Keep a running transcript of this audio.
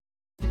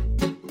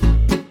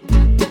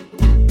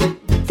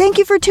Thank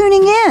you for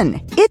tuning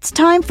in. It's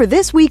time for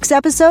this week's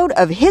episode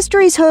of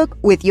History's Hook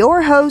with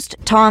your host,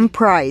 Tom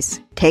Price.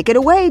 Take it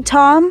away,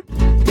 Tom.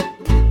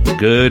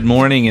 Good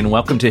morning and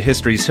welcome to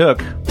History's Hook,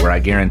 where I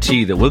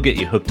guarantee that we'll get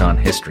you hooked on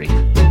history.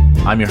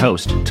 I'm your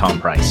host, Tom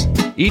Price.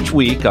 Each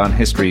week on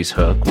History's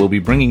Hook, we'll be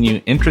bringing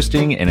you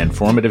interesting and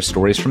informative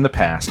stories from the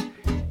past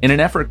in an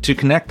effort to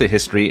connect the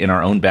history in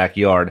our own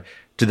backyard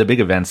to the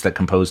big events that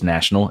compose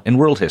national and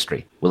world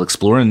history. We'll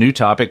explore a new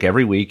topic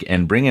every week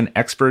and bring in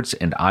experts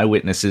and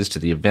eyewitnesses to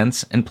the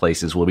events and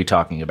places we'll be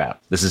talking about.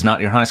 This is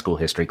not your high school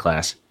history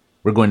class.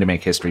 We're going to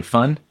make history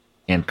fun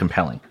and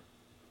compelling.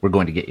 We're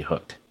going to get you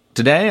hooked.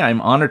 Today,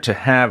 I'm honored to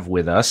have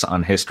with us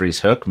on History's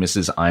Hook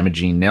Mrs.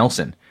 Imogene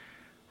Nelson.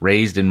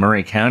 Raised in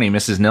Maury County,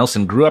 Mrs.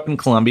 Nelson grew up in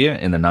Columbia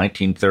in the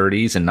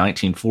 1930s and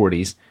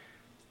 1940s.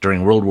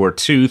 During World War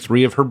II,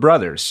 3 of her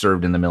brothers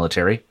served in the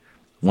military.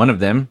 One of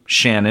them,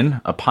 Shannon,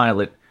 a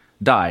pilot,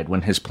 died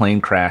when his plane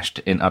crashed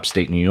in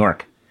upstate New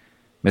York.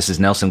 Mrs.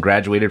 Nelson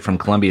graduated from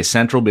Columbia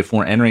Central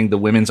before entering the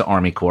Women's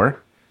Army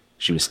Corps.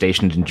 She was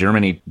stationed in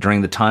Germany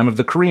during the time of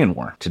the Korean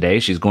War. Today,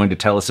 she's going to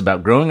tell us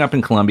about growing up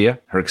in Columbia,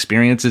 her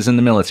experiences in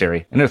the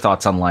military, and her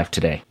thoughts on life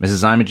today.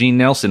 Mrs. Imogene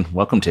Nelson,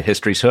 welcome to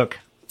History's Hook.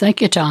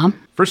 Thank you,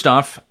 Tom. First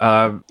off,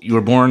 you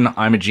were born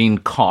Imogene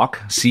Caulk,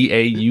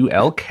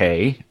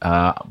 C-A-U-L-K,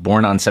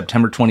 born on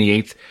September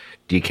 28th.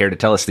 Do you care to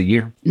tell us the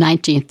year?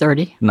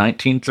 1930.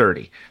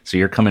 1930. So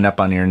you're coming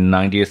up on your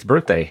 90th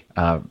birthday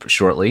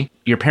shortly.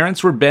 Your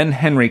parents were Ben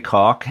Henry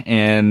Caulk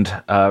and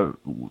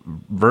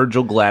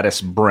Virgil Gladys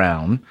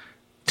Brown.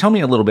 Tell me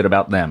a little bit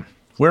about them.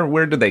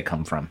 Where did they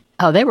come from?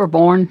 Oh, they were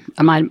born,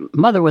 my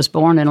mother was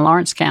born in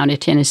Lawrence County,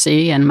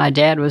 Tennessee, and my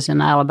dad was in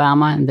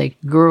Alabama, and they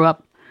grew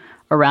up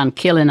around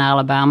Killen,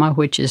 Alabama,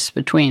 which is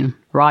between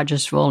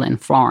Rogersville and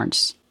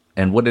Florence.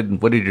 And what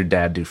did your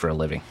dad do for a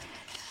living?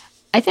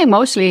 I think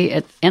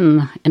mostly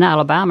in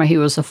Alabama he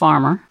was a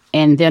farmer,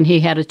 and then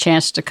he had a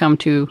chance to come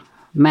to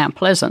Mount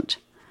Pleasant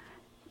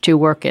to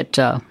work at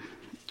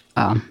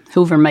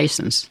Hoover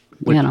Masons.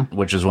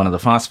 Which is one of the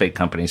phosphate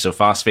companies. So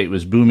phosphate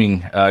was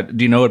booming.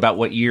 Do you know about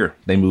what year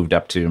they moved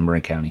up to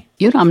Maury County?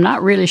 I'm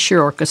not really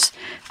sure because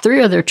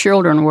 3 of their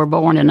children were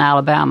born in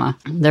Alabama.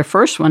 Their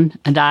first one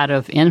died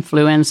of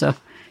influenza,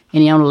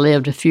 and he only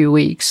lived a few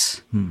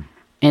weeks. And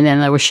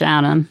then there was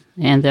Shannon,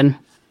 and then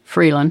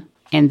Freeland,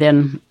 and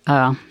then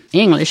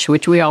English,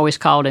 which we always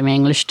called him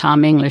English,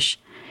 Tom English.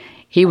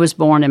 He was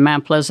born in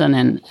Mount Pleasant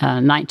in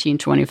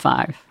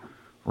 1925.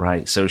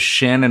 Right. So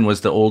Shannon was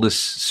the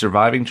oldest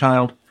surviving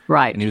child?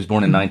 Right. And he was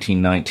born in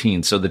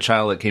 1919. So the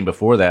child that came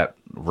before that,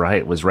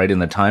 right, was right in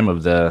the time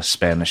of the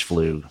Spanish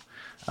flu.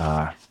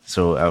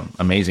 So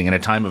amazing. In a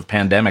time of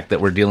pandemic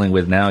that we're dealing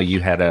with now, you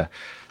had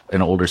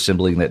an older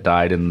sibling that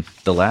died in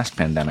the last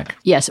pandemic.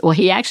 Yes. Well,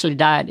 he actually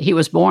died. He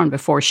was born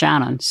before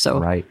Shannon. So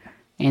right.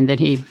 And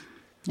then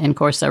and of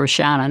course, there was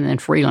Shannon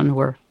and Freeland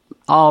were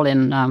all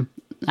in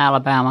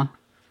Alabama.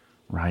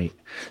 Right.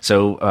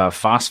 So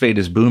phosphate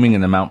is booming in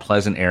the Mount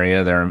Pleasant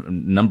area. There are a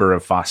number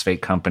of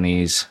phosphate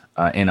companies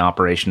in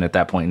operation at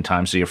that point in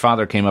time. So your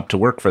father came up to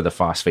work for the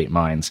phosphate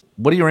mines.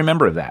 What do you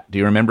remember of that? Do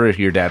you remember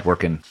your dad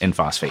working in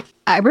phosphate?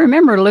 I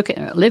remember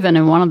living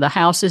in one of the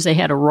houses. They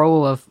had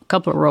a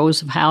couple of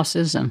rows of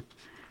houses, and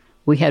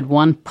we had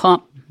one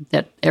pump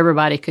that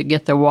everybody could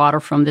get their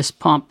water from this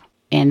pump.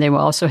 And they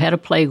also had a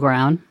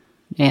playground.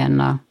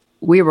 And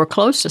we were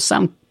close to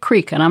some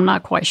creek, and I'm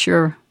not quite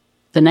sure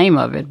the name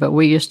of it, but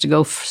we used to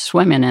go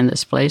swimming in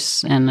this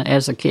place and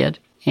as a kid,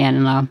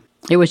 and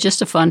it was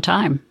just a fun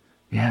time.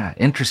 Yeah,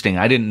 interesting.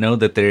 I didn't know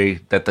that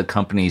the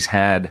companies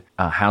had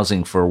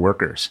housing for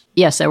workers.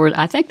 Yes,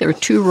 I think there were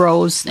 2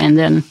 rows, and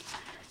then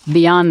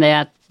beyond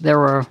that there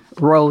were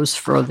rows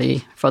for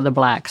the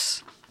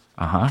blacks.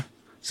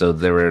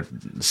 So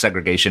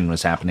segregation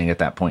was happening at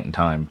that point in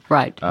time,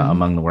 right?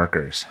 Among the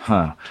workers,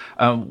 huh?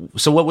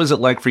 So what was it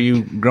like for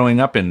you growing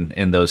up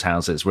in those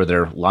houses? Were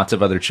there lots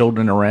of other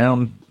children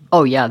around?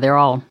 Oh, yeah, they're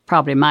all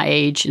probably my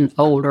age and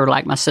older,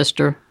 like my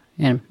sister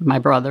and my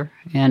brother.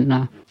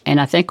 And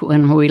I think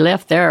when we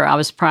left there, I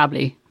was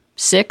probably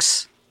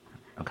 6.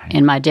 Okay.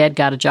 And my dad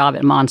got a job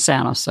at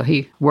Monsanto, so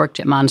he worked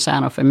at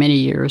Monsanto for many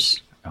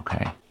years.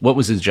 Okay. What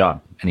was his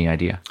job? Any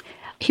idea?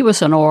 He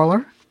was an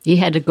oiler. He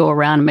had to go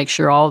around and make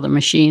sure all the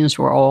machines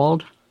were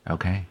oiled.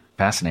 Okay.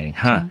 Fascinating,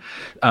 huh?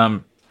 How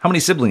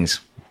many siblings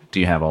do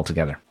you have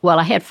altogether? Well,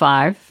 I had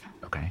 5.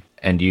 Okay.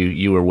 And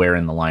you were where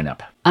in the lineup?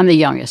 I'm the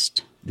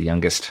youngest. The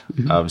youngest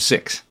of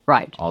 6?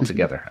 Right.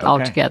 Altogether? Okay.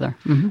 Altogether.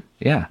 Mm-hmm.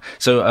 Yeah.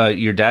 So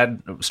your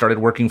dad started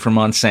working for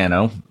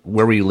Monsanto.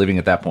 Where were you living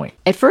at that point?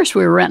 At first,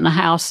 we were renting a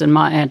house on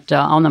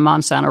the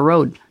Monsanto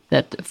Road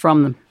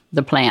from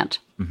the plant.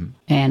 Mm-hmm.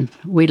 And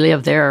we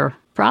lived there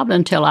probably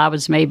until I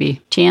was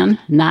maybe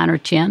 9 or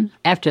 10.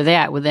 After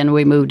that, then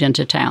we moved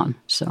into town.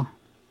 So.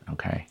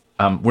 Okay.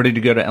 Where did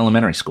you go to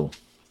elementary school?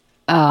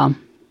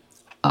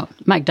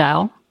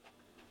 McDowell.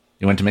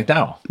 You went to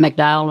McDowell?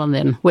 McDowell, and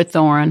then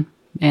Whitthorne,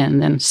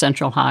 and then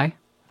Central High.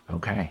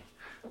 Okay.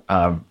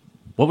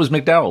 What was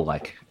McDowell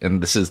like?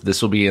 And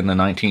this will be in the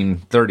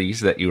 1930s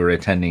that you were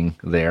attending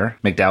there.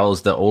 McDowell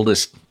is the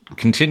oldest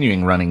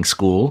continuing running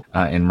school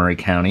in Maury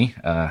County.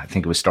 I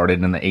think it was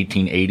started in the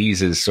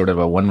 1880s as sort of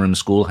a one-room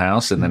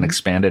schoolhouse and then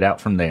expanded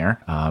out from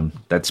there.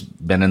 That's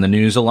been in the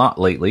news a lot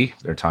lately.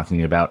 They're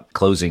talking about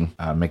closing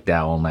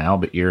McDowell now,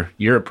 but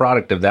you're a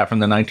product of that from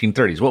the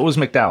 1930s. What was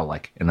McDowell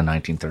like in the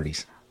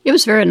 1930s? It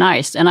was very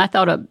nice, and I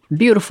thought a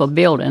beautiful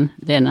building.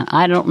 Then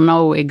I don't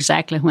know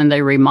exactly when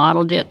they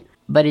remodeled it,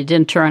 but it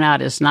didn't turn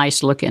out as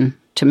nice looking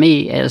to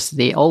me as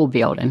the old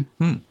building.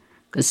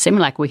 It seemed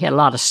like we had a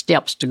lot of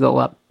steps to go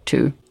up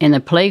to. And the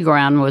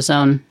playground was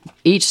on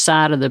each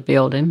side of the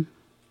building,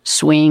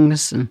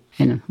 swings,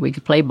 and we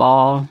could play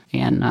ball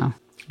and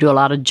do a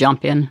lot of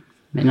jumping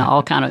and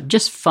all kind of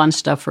just fun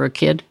stuff for a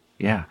kid.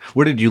 Yeah.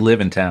 Where did you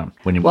live in town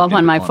when you? Well,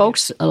 when my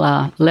folks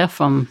left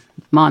from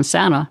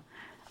Monsanto,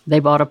 they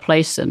bought a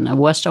place in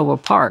Westover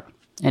Park.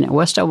 And at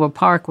Westover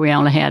Park, we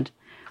only had,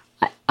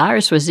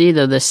 ours was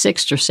either the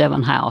 6th or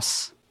 7th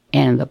house.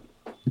 And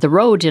the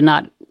road did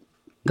not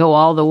go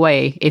all the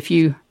way. If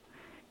you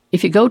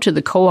go to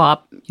the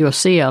co-op, you'll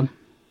see a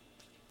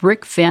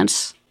brick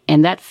fence,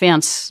 and that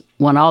fence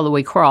went all the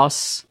way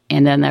across,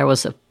 and then there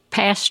was a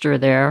pasture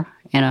there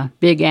and a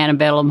big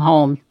antebellum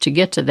home. To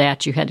get to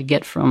that, you had to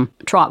get from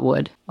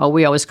Trotwood, or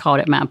we always called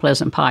it Mount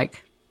Pleasant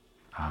Pike.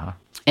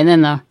 And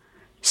then the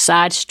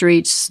side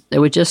streets, there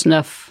were just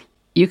enough,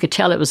 you could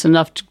tell it was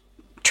enough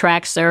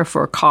tracks there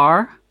for a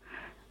car,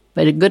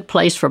 but a good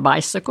place for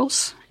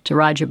bicycles, to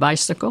ride your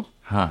bicycle.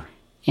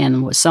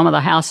 And some of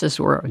the houses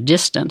were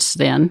distance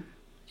then,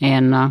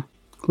 and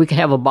we could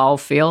have a ball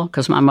field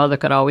because my mother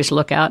could always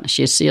look out and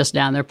she'd see us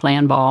down there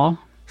playing ball.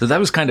 So that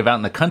was kind of out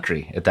in the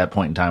country at that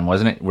point in time,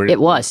 wasn't it? It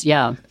was,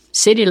 yeah.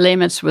 City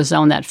limits was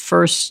on that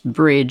first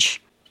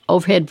bridge,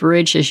 overhead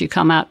bridge as you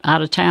come out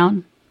of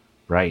town.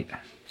 Right.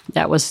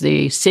 That was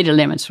the city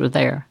limits were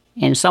there.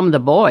 And some of the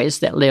boys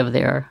that lived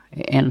there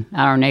in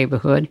our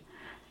neighborhood,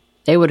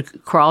 they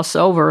would cross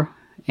over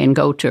and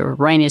go to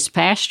Rainey's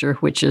pasture,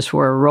 which is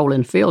where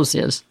Rolling Fields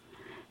is.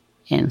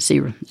 And see,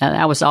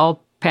 that was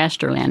all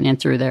pasture land in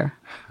through there.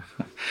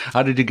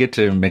 How did you get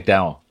to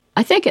McDowell?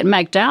 I think at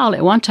McDowell,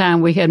 at one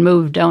time we had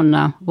moved on,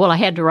 I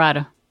had to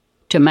ride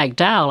to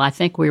McDowell. I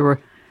think we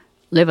were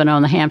living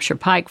on the Hampshire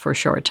Pike for a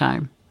short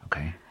time.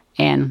 Okay.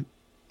 And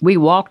we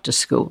walked to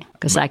school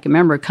because I can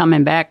remember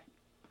coming back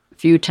a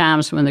few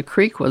times when the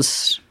creek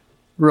was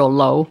real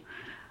low.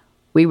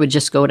 We would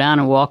just go down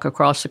and walk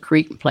across the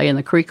creek and play in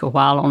the creek a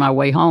while on our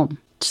way home.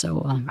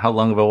 So, how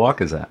long of a walk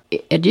is that?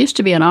 It used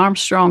to be an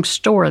Armstrong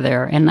store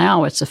there, and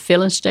now it's a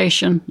filling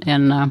station.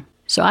 And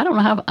so I don't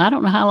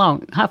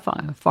know how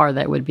far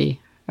that would be.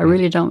 I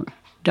really don't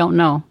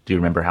know. Do you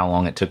remember how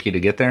long it took you to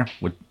get there?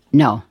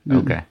 No.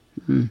 Okay.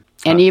 And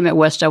even at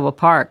Westover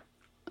Park,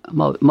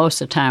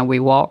 most of the time we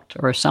walked,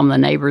 or some of the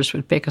neighbors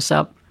would pick us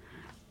up.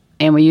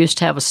 And we used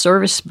to have a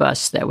service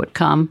bus that would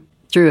come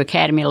through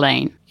Academy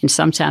Lane. And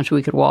sometimes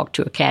we could walk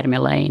to Academy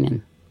Lane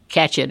and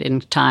catch it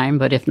in time.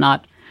 But if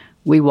not,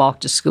 we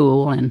walked to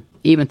school, and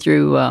even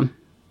through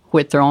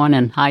Whitthorne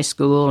and high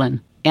school. And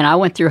I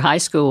went through high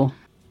school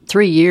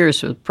 3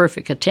 years with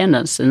perfect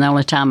attendance. And the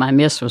only time I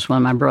missed was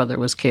when my brother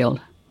was killed.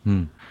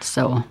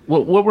 So,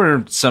 what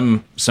were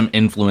some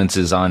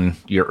influences on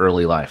your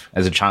early life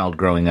as a child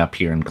growing up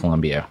here in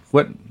Columbia?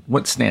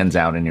 What stands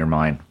out in your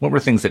mind? What were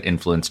things that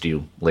influenced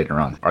you later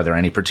on? Are there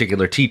any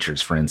particular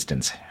teachers, for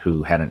instance,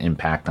 who had an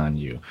impact on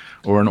you,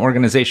 or an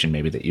organization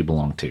maybe that you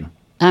belonged to?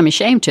 I'm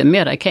ashamed to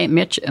admit I can't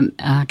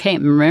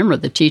remember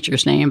the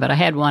teacher's name, but I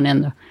had one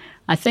in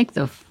I think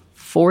the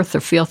 4th or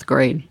 5th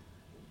grade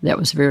that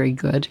was very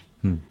good,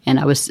 and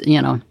I was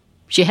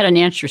She had an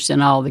interest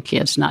in all the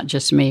kids, not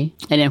just me.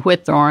 And in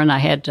Whitthorne, I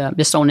had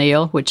Miss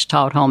O'Neill, which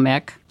taught home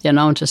ec, then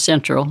on to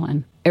Central.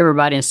 And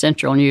everybody in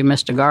Central knew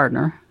Mr.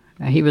 Gardner.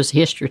 He was a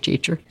history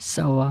teacher.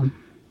 So,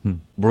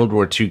 World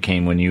War II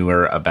came when you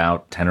were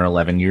about 10 or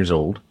 11 years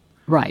old.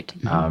 Right.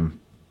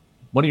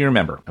 What do you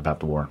remember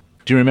about the war?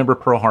 Do you remember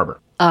Pearl Harbor?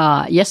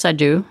 Yes, I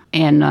do.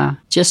 And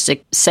just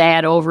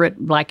sad over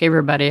it like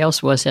everybody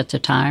else was at the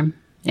time.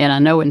 And I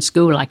know in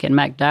school, like in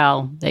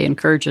McDowell, they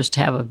encouraged us to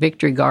have a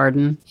victory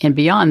garden. And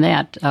beyond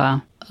that,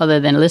 other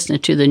than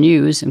listening to the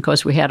news, and of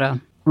course we had a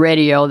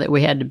radio that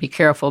we had to be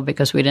careful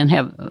because we didn't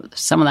have,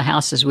 some of the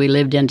houses we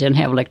lived in didn't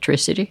have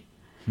electricity.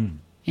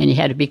 And you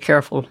had to be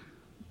careful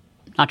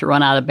not to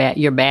run out of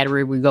your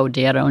battery would go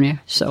dead on you.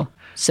 So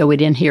we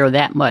didn't hear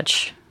that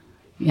much,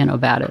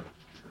 about it.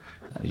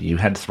 You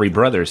had 3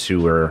 brothers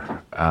who were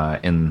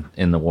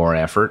in the war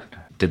effort.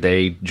 Did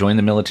they join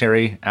the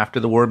military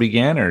after the war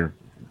began, or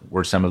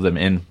were some of them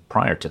in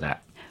prior to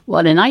that?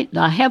 Well,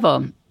 I have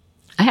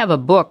a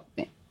book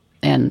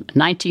in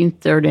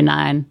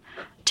 1939,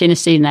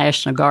 Tennessee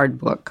National Guard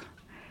book,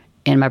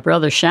 and my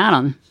brother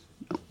Shannon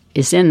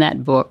is in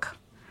that book.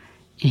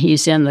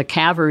 He's in the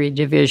cavalry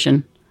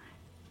division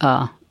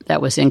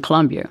that was in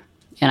Columbia,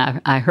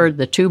 and I heard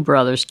the 2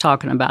 brothers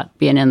talking about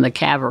being in the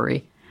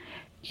cavalry,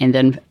 and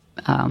then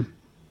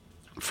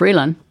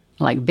Freeland,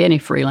 like Benny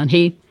Freeland,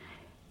 he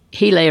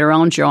later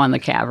on joined the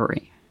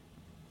cavalry.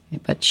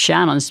 But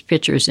Shannon's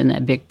picture's in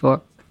that big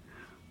book.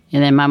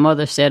 And then my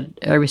mother said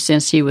ever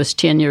since he was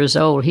 10 years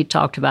old, he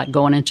talked about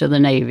going into the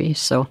Navy.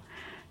 So,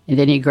 and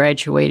then he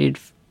graduated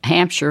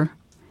Hampshire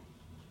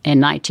in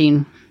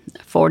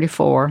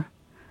 1944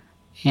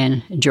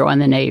 and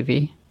joined the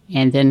Navy.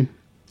 And then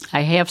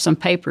I have some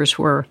papers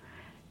where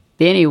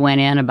Benny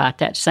went in about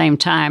that same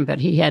time, but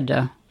he had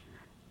to,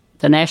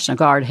 the National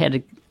Guard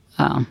had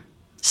to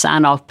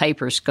sign off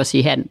papers because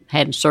he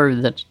hadn't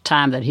served the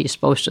time that he's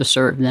supposed to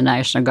serve in the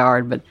National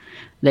Guard, but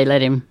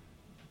they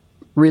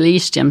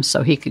released him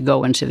so he could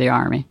go into the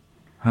Army.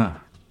 Huh.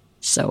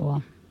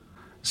 So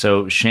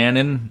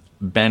Shannon,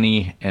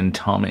 Benny, and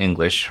Tom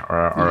English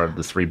are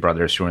the three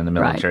brothers who are in the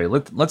military.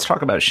 Right. Let's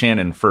talk about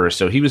Shannon first.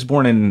 So he was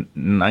born in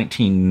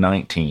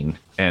 1919,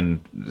 and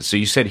so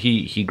you said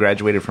he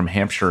graduated from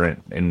Hampshire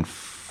in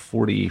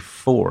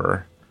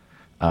 44,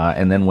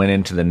 and then went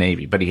into the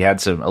Navy. But he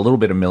had a little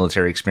bit of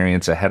military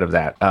experience ahead of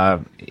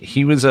that.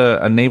 He was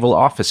a naval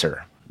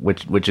officer,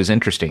 which is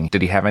interesting.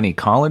 Did he have any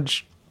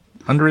college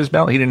under his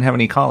belt? He didn't have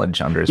any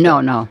college under his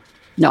belt. No.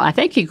 I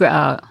think he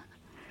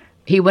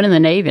went in the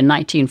Navy in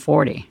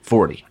 1940.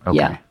 40, okay.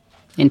 Yeah,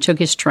 and took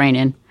his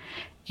training.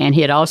 And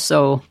he had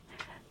also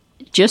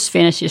just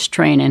finished his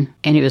training,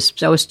 and he was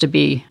supposed to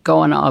be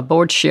going on a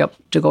board ship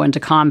to go into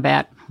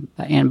combat.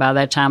 And by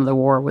that time, the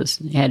war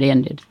had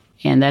ended.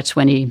 And that's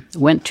when he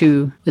went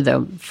with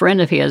a friend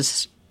of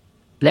his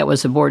that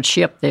was aboard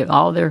ship.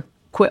 All their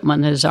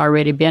equipment has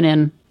already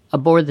been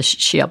aboard the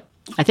ship.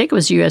 I think it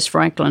was U.S.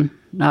 Franklin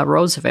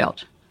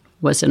Roosevelt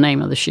was the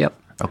name of the ship.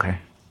 Okay.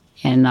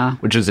 And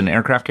which is an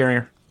aircraft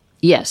carrier?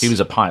 Yes. He was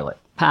a pilot.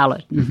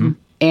 Mm-hmm.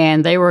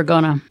 And they were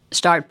going to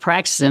start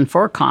practicing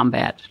for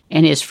combat.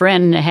 And his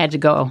friend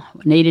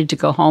needed to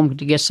go home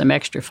to get some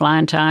extra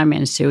flying time,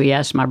 and so he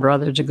asked my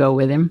brother to go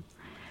with him.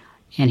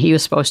 And he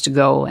was supposed to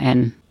go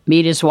and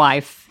meet his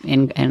wife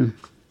and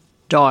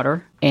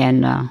daughter,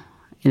 and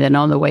then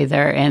on the way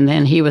there, and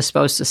then he was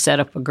supposed to set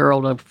up a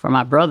girl for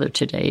my brother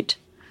to date.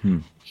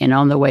 And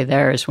on the way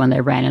there is when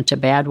they ran into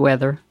bad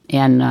weather,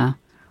 and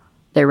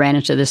they ran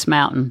into this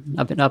mountain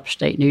up in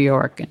upstate New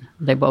York, and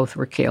they both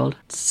were killed.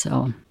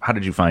 So, how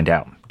did you find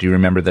out? Do you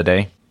remember the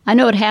day? I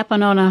know it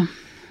happened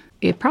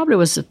it probably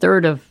was the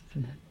 3rd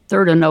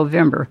of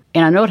November.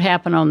 And I know it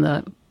happened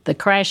the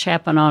crash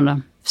happened on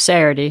a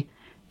Saturday,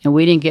 and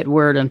we didn't get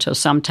word until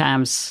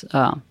sometimes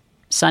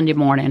Sunday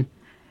morning.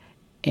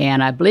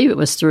 And I believe it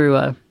was through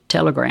a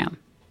telegram.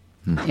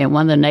 And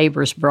one of the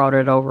neighbors brought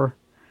it over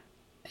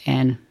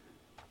and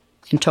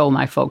told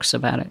my folks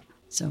about it.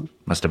 So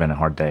must have been a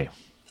hard day.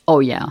 Oh,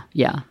 yeah.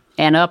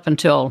 And up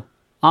until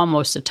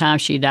almost the time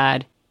she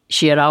died,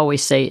 she had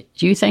always say,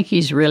 "Do you think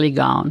he's really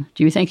gone?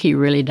 Do you think he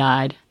really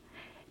died?"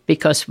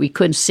 Because we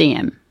couldn't see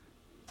him.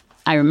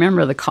 I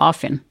remember the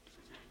coffin,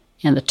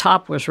 and the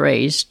top was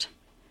raised,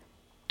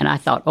 and I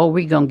thought,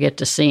 we're going to get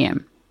to see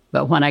him.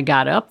 But when I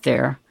got up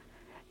there,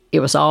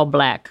 it was all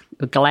black,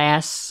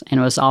 glass, and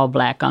it was all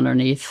black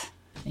underneath.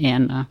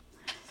 And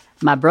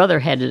my brother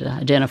had to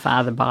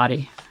identify the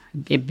body,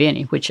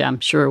 Benny, which I'm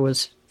sure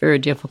was very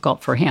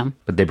difficult for him.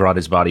 But they brought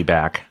his body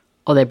back.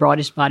 Oh, they brought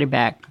his body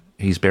back.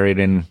 He's buried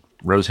in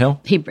Rose Hill?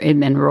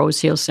 In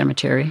Rose Hill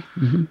Cemetery.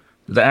 Mm-hmm.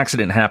 The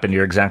accident happened,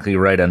 you're exactly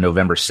right, on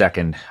November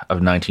 2nd of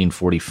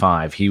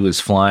 1945. He was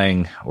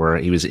flying, or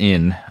he was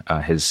in,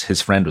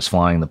 his friend was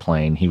flying the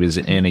plane. He was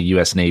in a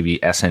U.S. Navy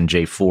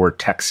SNJ-4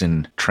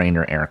 Texan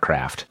trainer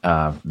aircraft.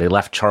 They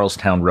left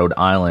Charlestown, Rhode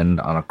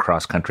Island on a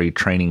cross-country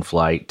training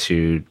flight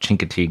to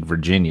Chincoteague,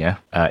 Virginia.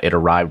 It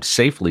arrived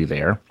safely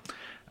there.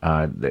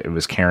 It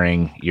was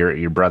carrying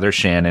your brother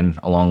Shannon,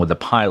 along with the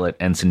pilot,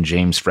 Ensign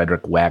James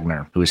Frederick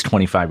Wagner, who was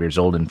 25 years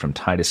old and from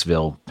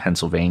Titusville,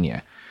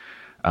 Pennsylvania.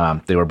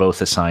 They were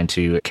both assigned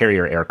to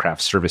Carrier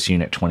Aircraft Service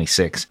Unit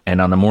 26. And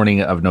on the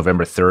morning of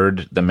November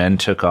 3rd, the men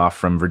took off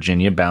from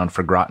Virginia, bound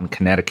for Groton,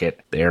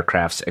 Connecticut. The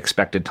aircraft's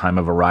expected time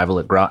of arrival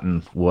at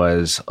Groton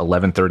was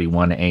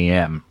 11:31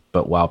 a.m.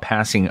 But while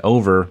passing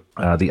over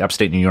the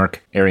upstate New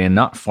York area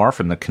not far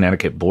from the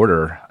Connecticut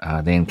border,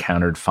 they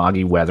encountered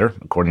foggy weather,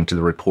 according to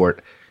the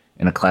report,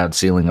 in a cloud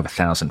ceiling of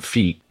 1,000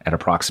 feet. At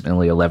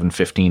approximately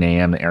 11:15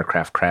 a.m., the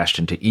aircraft crashed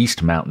into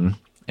East Mountain,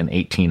 an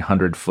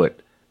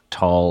 1,800-foot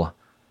tall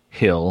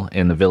hill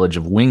in the village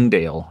of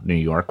Wingdale, New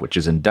York, which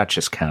is in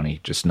Dutchess County,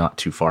 just not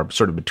too far,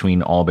 sort of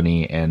between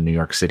Albany and New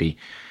York City.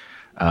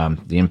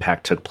 The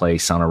impact took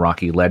place on a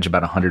rocky ledge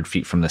about 100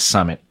 feet from the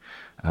summit.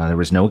 There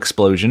was no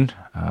explosion.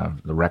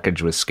 The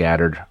wreckage was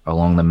scattered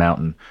along the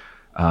mountain,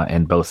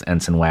 and both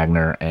Ensign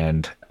Wagner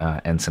and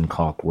Ensign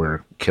Kalk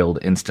were killed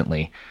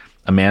instantly.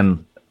 A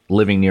man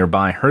living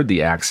nearby heard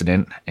the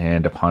accident,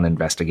 and upon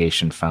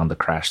investigation found the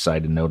crash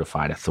site and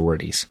notified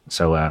authorities.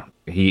 So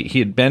he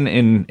had been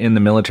in the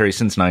military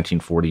since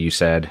 1940, you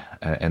said,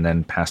 and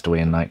then passed away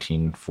in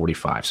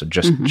 1945, so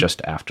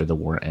just after the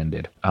war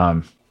ended.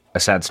 A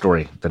sad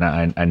story that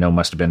I know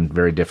must have been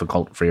very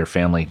difficult for your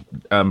family.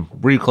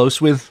 Were you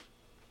close with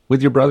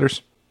your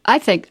brothers? I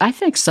think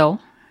so.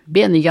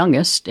 Being the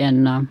youngest,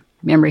 and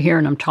remember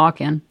hearing them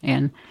talking.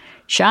 And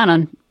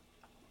Shannon,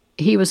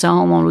 he was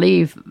home on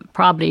leave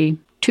probably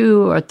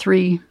 2 or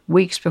 3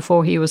 weeks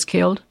before he was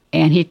killed.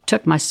 And he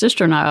took my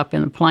sister and I up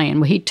in the plane.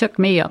 Well, he took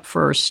me up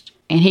first,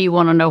 and he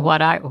wanted to know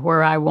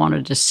where I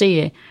wanted to see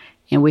it.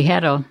 And we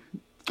had a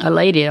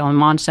lady on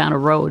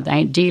Monsanto Road,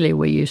 Aunt Dealey,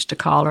 we used to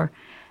call her.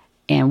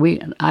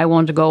 And I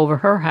wanted to go over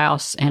her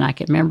house, and I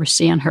could remember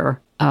seeing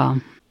her.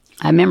 I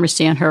remember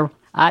seeing her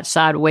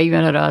outside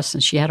waving at us,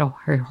 and she had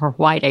her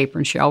white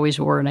apron. She always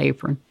wore an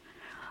apron.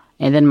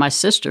 And then my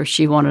sister,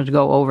 she wanted to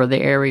go over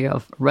the area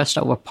of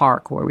Westover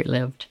Park where we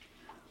lived.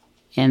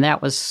 And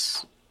that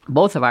was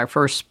both of our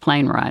first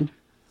plane ride,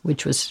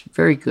 which was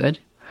very good.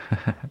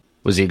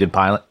 Was he a good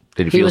pilot?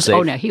 Did he feel safe?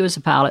 Oh, no, he was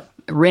a pilot.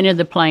 Rented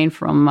the plane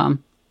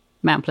from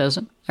Mount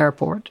Pleasant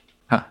Airport.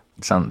 Huh.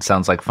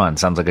 Sounds like fun.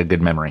 Sounds like a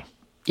good memory.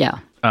 Yeah.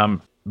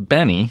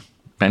 Benny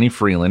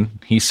Freeland,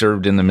 he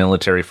served in the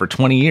military for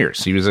 20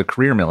 years. He was a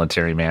career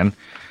military man.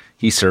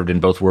 He served in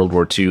both World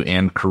War II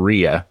and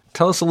Korea.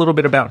 Tell us a little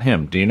bit about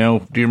him. Do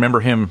you remember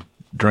him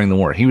during the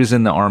war? He was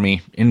in the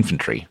Army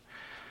infantry.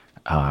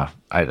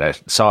 I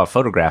saw a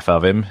photograph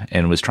of him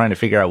and was trying to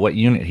figure out what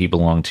unit he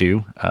belonged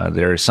to.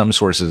 There are some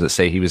sources that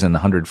say he was in the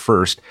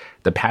 101st.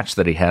 The patch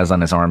that he has on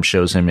his arm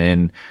shows him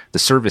in the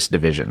service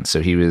division.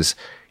 So he was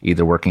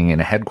either working in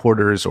a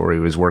headquarters or he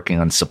was working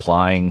on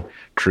supplying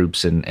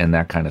troops and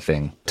that kind of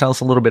thing. Tell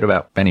us a little bit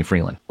about Benny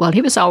Freeland. Well,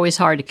 he was always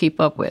hard to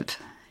keep up with,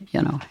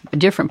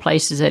 different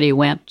places that he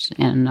went,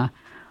 and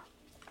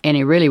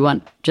he really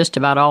went just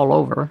about all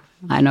over.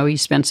 I know he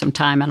spent some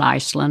time in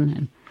Iceland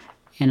and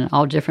in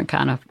all different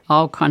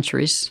all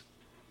countries,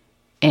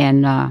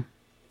 and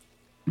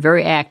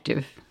very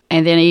active.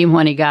 And then even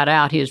when he got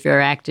out, he was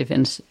very active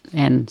in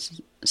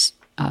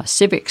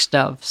civic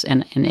stuffs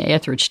in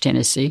Etheridge,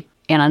 Tennessee.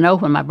 And I know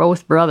when my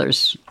both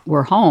brothers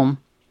were home,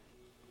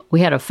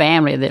 we had a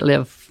family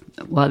that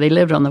they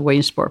lived on the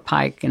Williamsport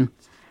Pike, and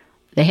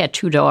they had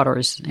 2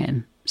 daughters.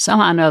 And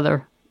somehow or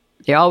another,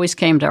 they always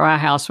came to our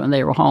house when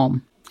they were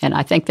home. And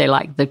I think they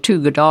liked the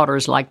 2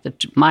 daughters like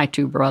my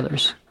 2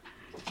 brothers.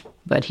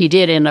 But he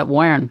did end up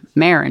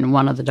marrying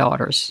one of the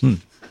daughters.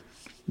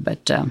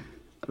 But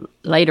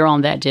later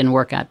on, that didn't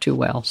work out too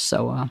well.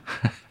 So a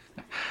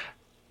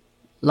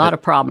lot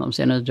of problems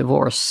in a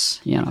divorce,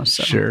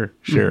 So. Sure.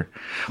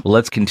 Well,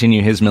 let's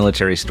continue his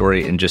military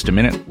story in just a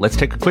minute. Let's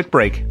take a quick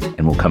break,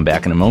 and we'll come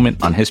back in a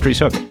moment on History's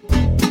Hook.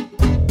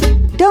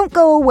 Don't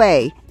go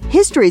away.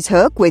 History's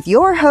Hook with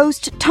your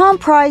host, Tom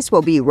Price,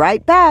 will be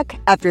right back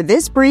after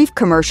this brief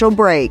commercial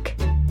break.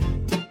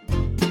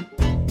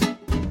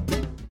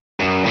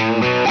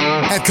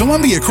 At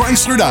Columbia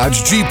Chrysler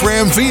Dodge Jeep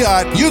Ram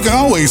Fiat, you can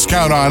always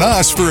count on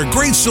us for a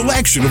great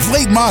selection of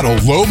late model,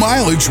 low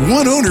mileage,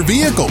 one-owner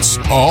vehicles.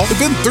 All have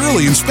been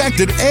thoroughly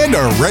inspected and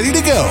are ready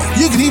to go.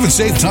 You can even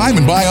save time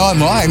and buy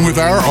online with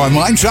our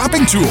online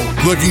shopping tool.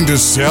 Looking to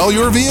sell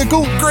your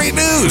vehicle? Great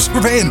news!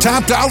 We're paying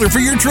top dollar for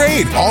your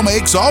trade. All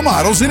makes, all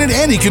models, and in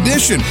any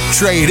condition.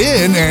 Trade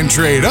in and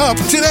trade up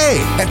today.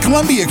 At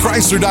Columbia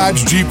Chrysler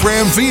Dodge Jeep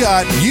Ram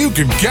Fiat, you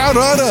can count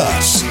on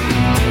us.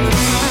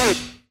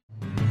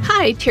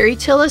 Hi, Terry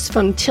Tillis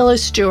from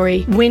Tillis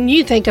Jewelry. When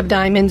you think of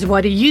diamonds,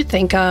 what do you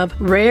think of?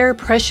 Rare,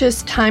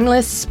 precious,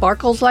 timeless,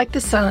 sparkles like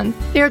the sun.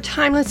 They are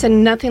timeless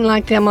and nothing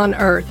like them on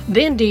earth.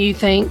 Then do you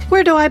think,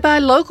 where do I buy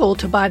local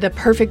to buy the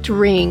perfect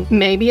ring?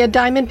 Maybe a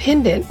diamond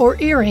pendant or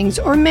earrings,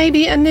 or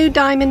maybe a new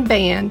diamond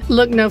band.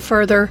 Look no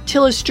further.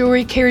 Tillis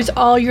Jewelry carries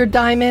all your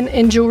diamond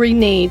and jewelry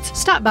needs.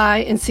 Stop by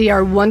and see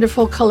our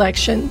wonderful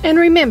collection. And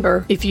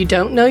remember, if you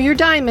don't know your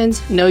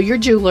diamonds, know your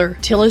jeweler.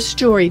 Tillis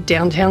Jewelry,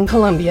 downtown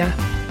Columbia.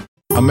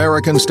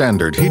 American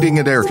Standard Heating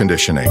and Air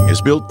Conditioning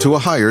is built to a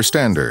higher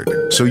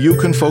standard, so you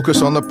can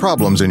focus on the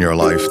problems in your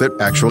life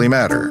that actually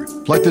matter,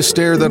 like the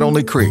stair that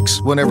only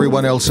creaks when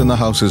everyone else in the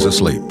house is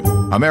asleep.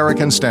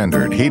 American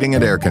Standard Heating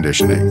and Air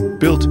Conditioning,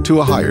 built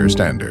to a higher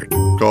standard.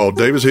 Call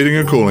Davis Heating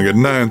and Cooling at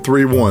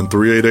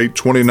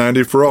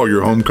 931-388-2090 for all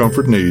your home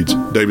comfort needs.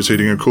 Davis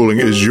Heating and Cooling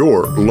is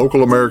your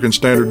local American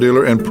Standard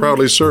dealer and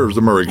proudly serves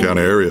the Maury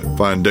County area.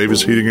 Find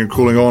Davis Heating and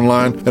Cooling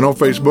online and on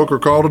Facebook or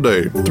call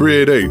today,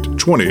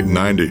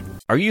 388-2090.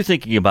 Are you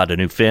thinking about a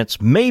new fence?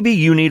 Maybe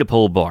you need a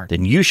pole barn.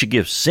 Then you should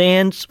give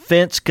Sands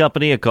Fence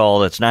Company a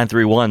call. That's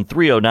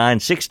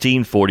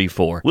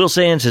 931-309-1644. Will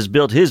Sands has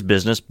built his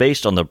business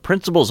based on the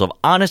principles of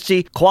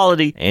honesty,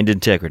 quality, and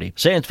integrity.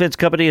 Sands Fence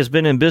Company has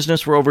been in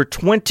business for over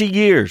 20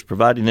 years,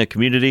 providing the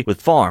community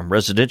with farm,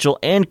 residential,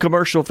 and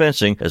commercial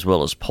fencing, as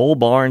well as pole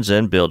barns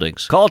and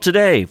buildings. Call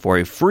today for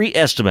a free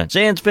estimate.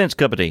 Sands Fence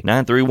Company,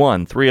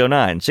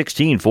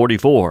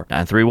 931-309-1644.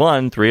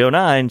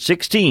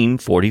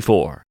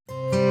 931-309-1644.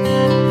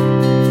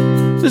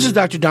 This is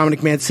Dr.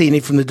 Dominic Mancini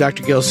from the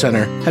Dr. Gill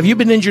Center. Have you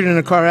been injured in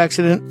a car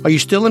accident? Are you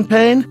still in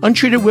pain?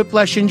 Untreated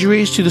whiplash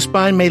injuries to the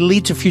spine may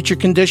lead to future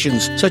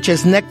conditions, such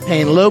as neck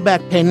pain, low back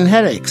pain, and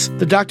headaches.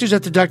 The doctors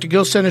at the Dr.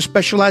 Gill Center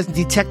specialize in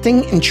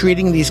detecting and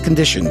treating these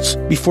conditions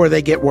before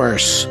they get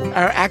worse.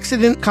 Our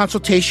accident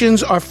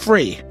consultations are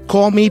free.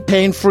 Call me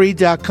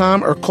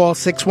painfree.com or call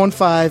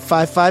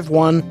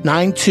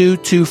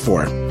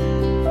 615-551-9224.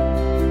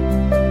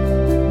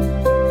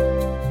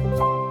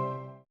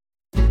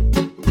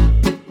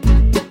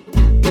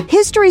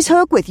 History's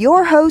Hook with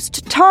your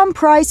host, Tom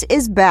Price,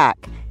 is back.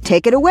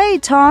 Take it away,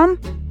 Tom.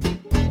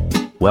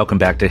 Welcome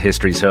back to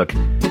History's Hook.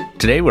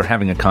 Today we're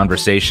having a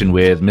conversation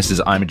with Mrs.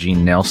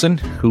 Imogene Nelson,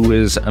 who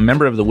is a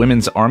member of the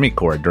Women's Army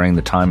Corps during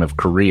the time of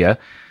Korea.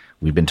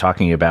 We've been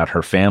talking about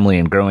her family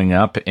and growing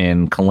up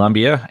in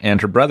Colombia and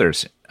her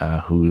brothers,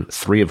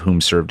 three of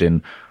whom served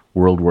in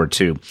World War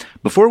II.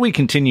 Before we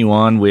continue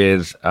on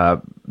with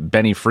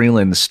Benny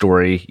Freeland's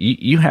story,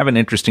 you have an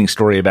interesting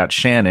story about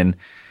Shannon,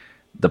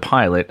 the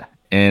pilot,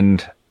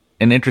 and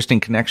an interesting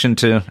connection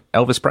to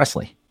Elvis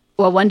Presley.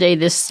 Well, one day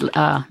this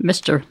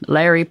Mr.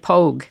 Larry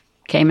Pogue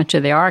came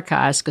into the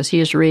archives because he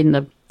was reading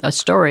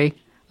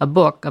a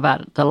book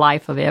about the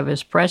life of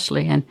Elvis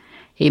Presley, and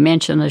he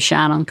mentioned the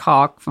Shannon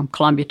Cock from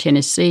Columbia,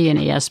 Tennessee, and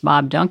he asked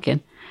Bob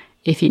Duncan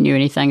if he knew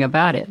anything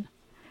about it.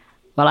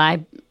 Well,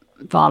 I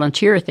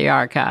volunteer at the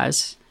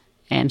archives,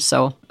 and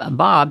so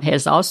Bob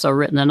has also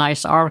written a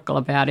nice article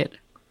about it.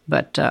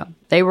 But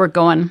they were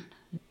going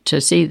to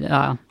see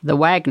the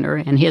Wagner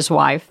and his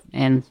wife,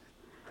 and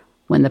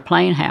when the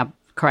plane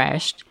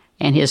crashed,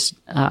 and his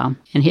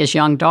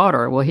young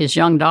daughter. Well, his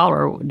young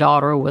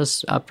daughter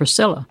was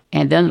Priscilla,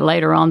 and then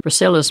later on,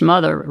 Priscilla's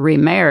mother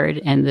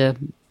remarried,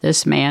 and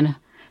this man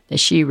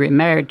that she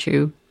married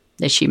to,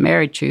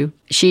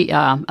 she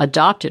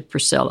adopted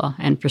Priscilla,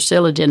 and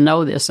Priscilla didn't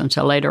know this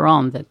until later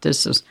on that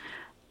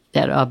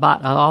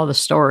about all the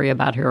story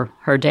about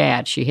her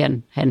dad. She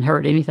hadn't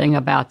heard anything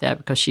about that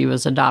because she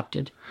was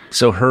adopted.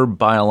 So her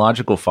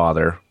biological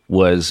father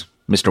was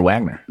Mr.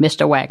 Wagner.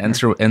 Mr. Wagner.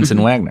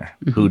 Ensign Wagner,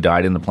 who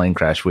died in the plane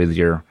crash with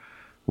your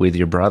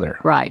brother.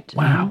 Right.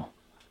 Wow.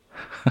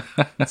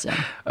 So.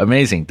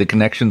 Amazing, the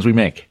connections we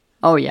make.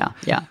 Oh, yeah.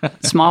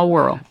 Small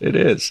world. It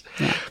is.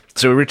 Yeah.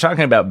 So we were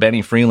talking about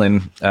Benny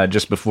Freeland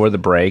just before the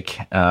break,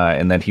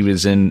 and that he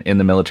was in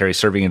the military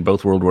serving in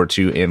both World War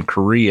II and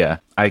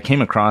Korea. I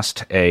came across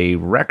a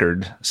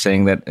record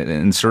saying that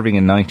in serving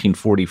in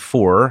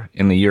 1944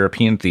 in the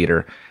European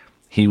theater,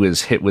 he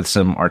was hit with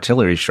some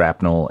artillery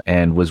shrapnel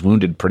and was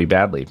wounded pretty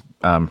badly.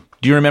 Do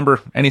you remember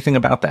anything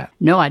about that?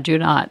 No, I do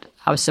not.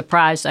 I was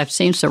surprised. I've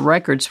seen some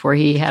records where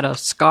he had a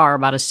scar,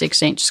 about a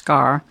 6-inch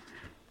scar,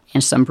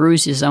 and some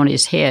bruises on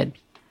his head.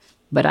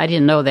 But I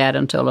didn't know that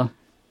until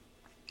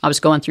I was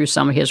going through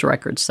some of his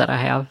records that I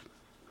have.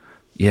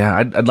 Yeah,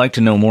 I'd like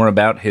to know more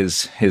about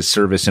his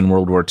service in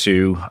World War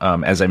II.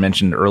 As I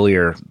mentioned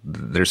earlier,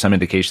 there's some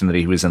indication that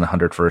he was in the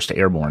 101st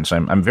Airborne. So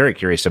I'm very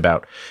curious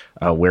about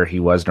where he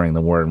was during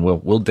the war, and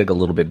we'll dig a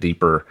little bit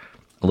deeper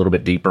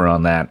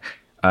on that.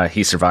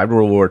 He survived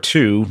World War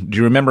II. Do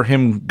you remember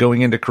him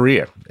going into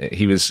Korea?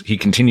 He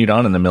continued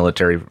on in the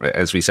military,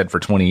 as we said, for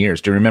 20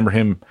 years. Do you remember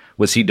him?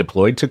 Was he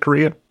deployed to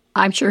Korea?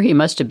 I'm sure he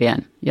must have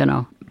been,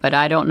 but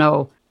I don't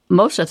know.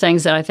 Most of the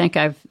things that I think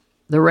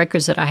the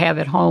records that I have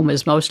at home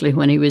is mostly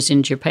when he was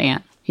in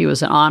Japan. He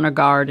was an honor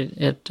guard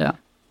at the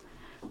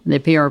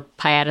Imperial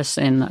Palace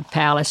in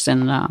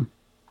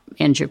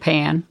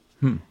Japan,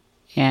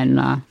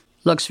 and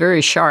looks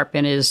very sharp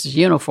in his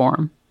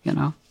uniform,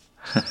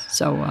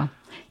 So,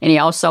 and he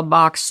also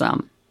boxed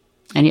some,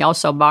 in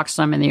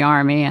the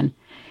Army, and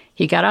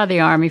he got out of the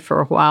Army for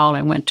a while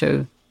and went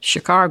to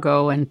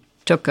Chicago and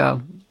took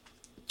up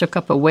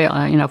for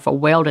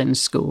welding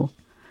school.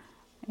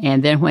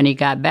 And then when he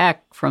got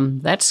back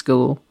from that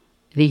school,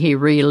 he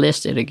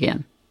re-enlisted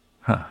again.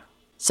 Huh.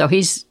 So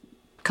he's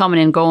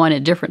coming and going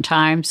at different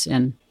times,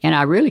 and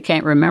I really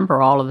can't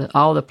remember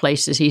all the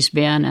places he's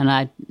been. And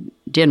I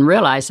didn't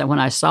realize that when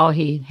I saw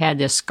he had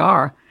this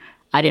scar,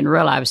 I didn't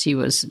realize he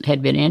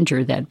had been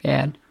injured that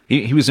bad.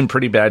 He was in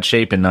pretty bad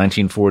shape in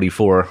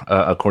 1944,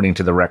 according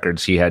to the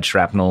records. He had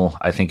shrapnel,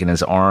 I think, in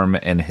his arm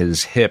and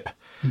his hip.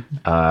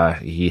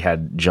 Mm-hmm. He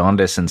had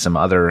jaundice and some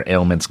other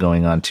ailments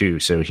going on too.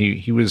 So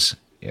he was.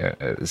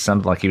 It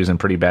sounded like he was in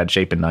pretty bad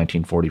shape in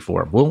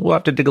 1944. We'll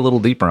have to dig a little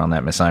deeper on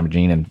that, Miss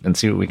Imogene, and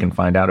see what we can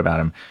find out about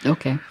him.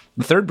 Okay.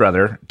 The third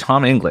brother,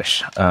 Tom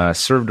English,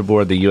 served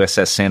aboard the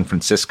USS San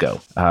Francisco.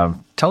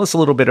 Tell us a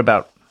little bit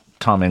about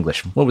Tom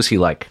English. What was he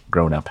like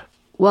growing up?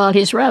 Well,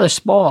 he's rather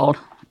spoiled,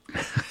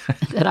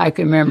 that I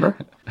can remember.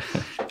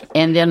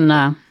 And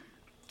then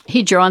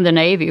he joined the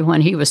Navy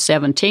when he was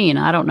 17.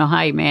 I don't know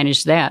how he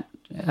managed that.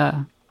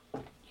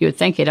 You would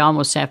think he'd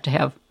almost have to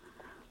have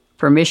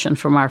permission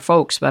from our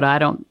folks, but I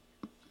don't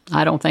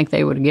think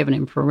they would have given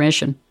him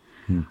permission.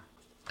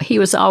 He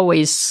was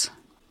always,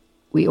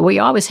 we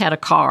always had a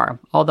car.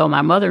 Although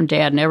my mother and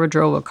dad never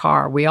drove a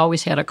car, we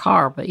always had a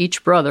car, but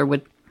each brother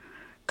would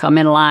come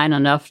in line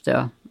enough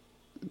to,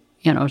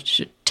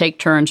 take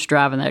turns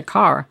driving that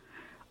car.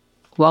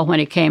 Well, when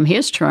it came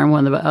his turn,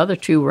 when the other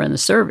two were in the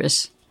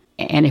service,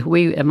 and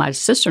my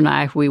sister and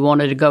I, if we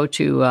wanted to go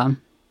to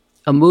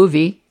a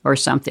movie or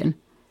something,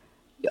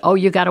 oh,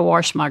 you got to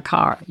wash my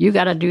car. You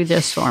got to do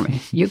this for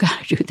me. You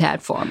got to do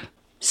that for me.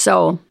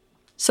 So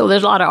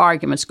there's a lot of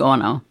arguments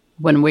going on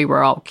when we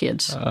were all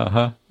kids.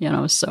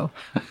 So.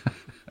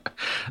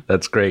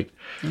 That's great.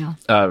 Yeah.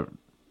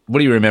 What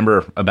do you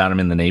remember about him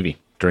in the Navy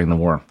during the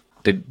war?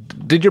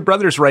 Did your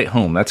brothers write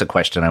home? That's a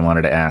question I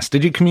wanted to ask.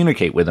 Did you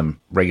communicate with them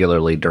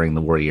regularly during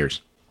the war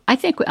years? I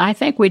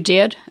think we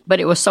did, but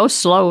it was so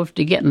slow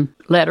to getting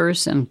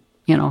letters and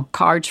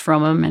cards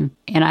from him.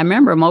 And I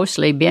remember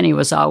mostly Benny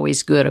was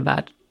always good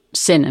about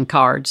sending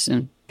cards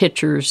and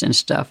pictures and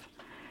stuff.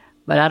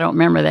 But I don't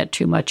remember that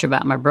too much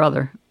about my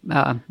brother,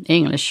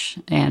 English,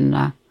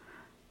 and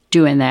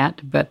doing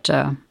that. But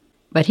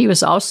he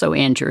was also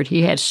injured.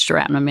 He had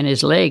shrapnel in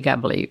his leg, I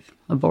believe,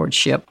 aboard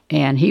ship.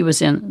 And he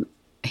was in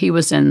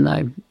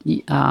the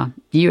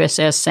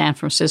USS San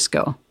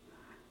Francisco.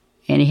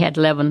 And he had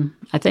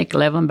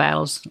 11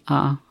 battles,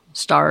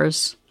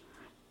 stars,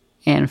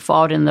 and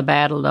fought in the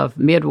Battle of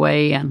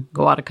Midway and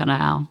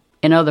Guadalcanal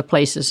and other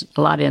places,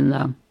 a lot in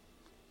the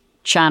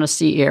China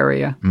Sea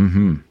area.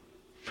 Mm-hmm.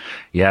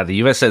 Yeah,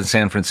 the USS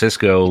San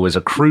Francisco was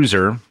a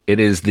cruiser.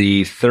 It is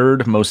the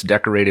third most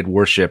decorated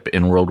warship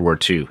in World War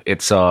II.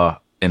 It saw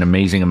an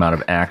amazing amount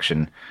of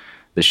action.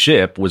 The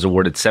ship was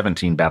awarded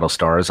 17 battle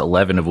stars,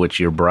 11 of which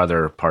your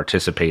brother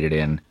participated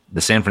in. The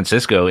San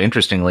Francisco,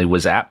 interestingly,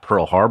 was at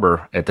Pearl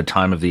Harbor at the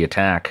time of the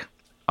attack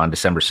on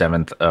December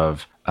 7th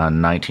of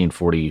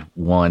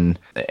 1941.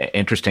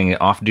 Interesting,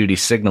 off-duty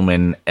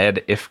signalman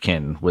Ed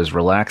Ifkin was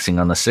relaxing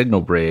on the signal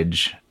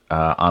bridge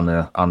on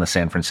the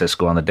San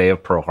Francisco on the day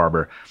of Pearl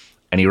Harbor,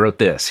 and he wrote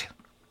this.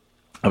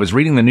 I was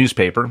reading the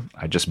newspaper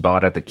I just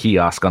bought at the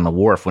kiosk on the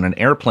wharf when an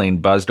airplane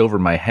buzzed over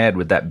my head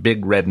with that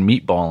big red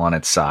meatball on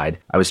its side.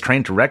 I was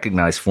trained to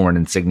recognize foreign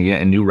insignia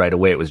and knew right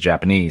away it was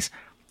Japanese.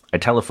 I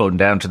telephoned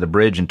down to the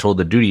bridge and told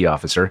the duty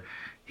officer.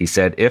 He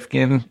said,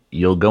 Ifkin,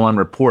 you'll go on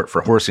report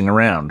for horsing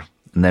around.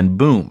 And then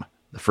boom,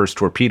 the first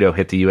torpedo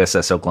hit the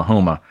USS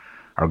Oklahoma.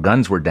 Our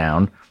guns were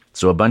down,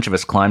 so a bunch of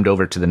us climbed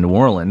over to the New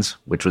Orleans,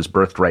 which was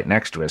berthed right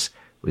next to us.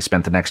 We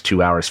spent the next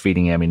 2 hours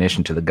feeding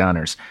ammunition to the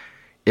gunners.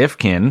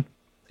 Ifkin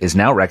is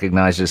now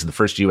recognized as the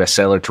first U.S.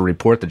 sailor to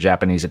report the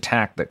Japanese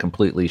attack that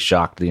completely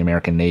shocked the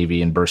American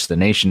Navy and burst the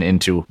nation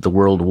into the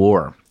World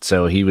War.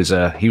 So he was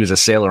a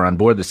sailor on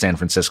board the San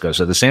Francisco.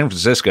 So the San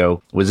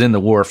Francisco was in the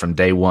war from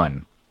day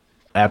one.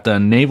 At the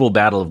Naval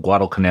Battle of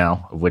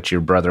Guadalcanal, of which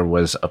your brother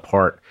was a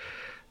part,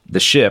 the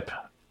ship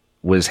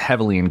was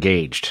heavily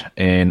engaged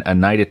in a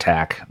night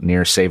attack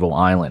near Sable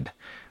Island,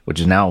 which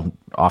is now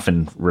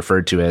often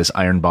referred to as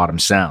Iron Bottom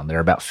Sound. There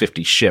are about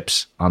 50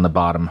 ships on the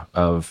bottom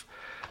of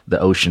the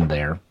ocean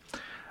there.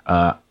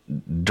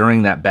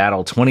 During that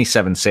battle,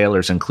 27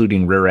 sailors,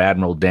 including Rear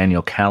Admiral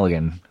Daniel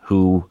Callaghan,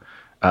 who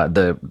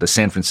the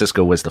San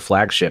Francisco was the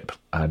flagship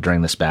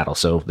during this battle.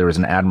 So there was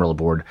an admiral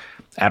aboard.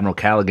 Admiral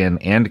Callaghan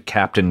and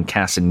Captain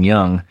Casson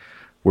Young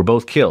were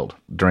both killed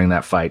during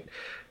that fight.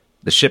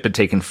 The ship had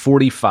taken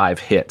 45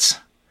 hits.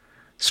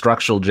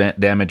 Structural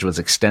damage was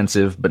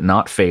extensive, but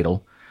not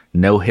fatal.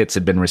 No hits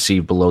had been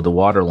received below the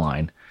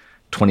waterline.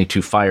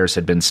 22 fires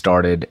had been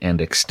started and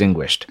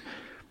extinguished.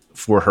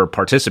 For her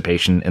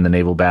participation in the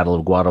Naval Battle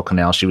of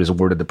Guadalcanal, she was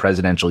awarded the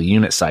Presidential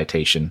Unit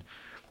Citation.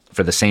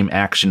 For the same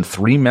action,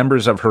 3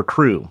 members of her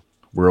crew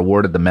were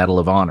awarded the Medal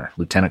of Honor: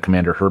 Lieutenant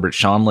Commander Herbert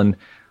Schonlin,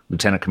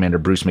 Lieutenant Commander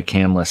Bruce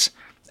McCandless,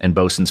 and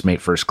Boatswain's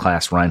Mate First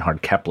Class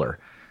Reinhard Kepler.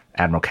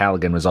 Admiral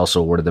Callaghan was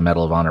also awarded the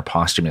Medal of Honor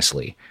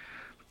posthumously.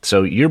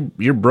 So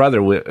your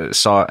brother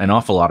saw an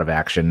awful lot of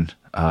action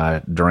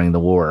during the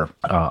war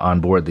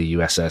on board the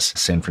USS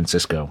San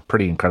Francisco.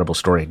 Pretty incredible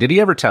story. Did he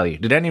ever tell you?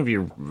 Did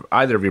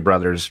either of your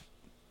brothers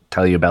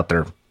tell you about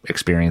their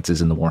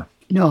experiences in the war?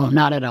 No,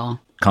 not at all.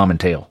 Common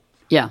tale.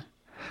 Yeah.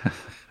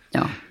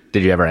 No.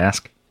 Did you ever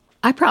ask?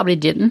 I probably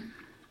didn't,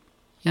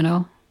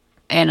 And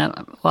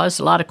there's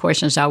a lot of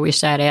questions I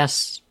wish I'd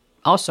asked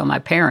also my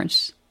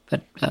parents,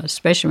 but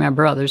especially my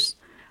brothers.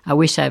 I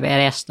wish I'd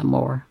asked them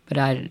more, but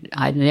I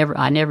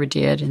never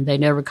did, and they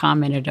never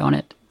commented on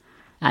it.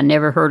 I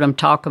never heard them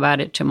talk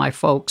about it to my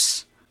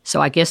folks. So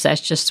I guess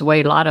that's just the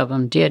way a lot of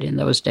them did in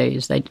those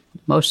days.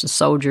 Most of the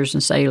soldiers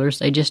and sailors,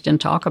 they just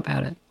didn't talk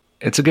about it.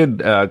 It's a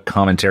good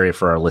commentary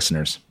for our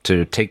listeners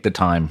to take the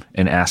time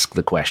and ask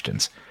the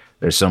questions.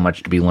 There's so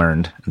much to be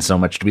learned and so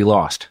much to be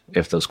lost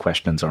if those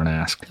questions aren't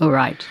asked. Oh,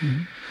 right.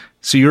 Mm-hmm.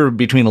 So you were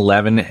between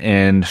 11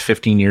 and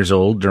 15 years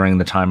old during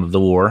the time of the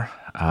war.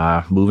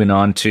 Moving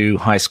on to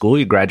high school,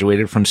 you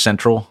graduated from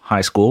Central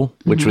High School,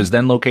 which was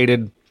then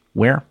located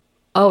where?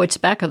 Oh, it's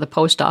back of the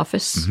post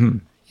office.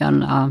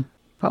 On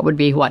what would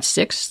be,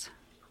 6th?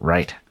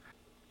 Right.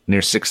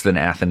 Near 6th and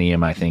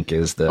Athenaeum, I think,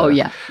 is the... Oh,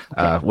 yeah.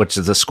 Okay. Which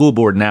is the school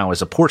board now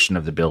is a portion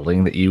of the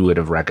building that you would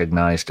have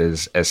recognized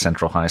as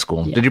Central High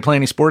School. Yeah. Did you play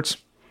any sports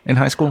in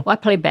high school? Well, I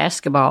played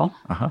basketball,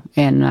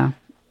 and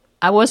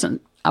I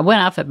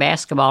went out for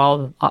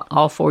basketball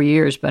all 4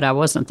 years, but I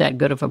wasn't that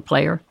good of a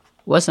player.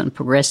 Wasn't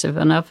progressive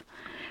enough.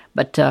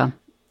 But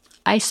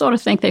I sort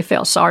of think they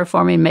felt sorry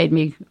for me, made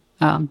me...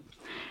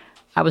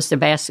 I was the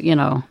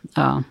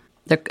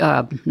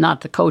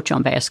not the coach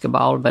on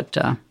basketball, but...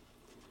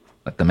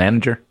 like the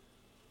manager?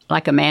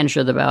 Like a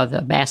manager of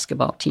the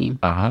basketball team.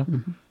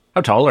 Mm-hmm.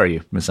 How tall are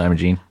you, Miss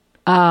Imogene?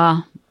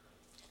 I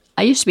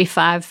used to be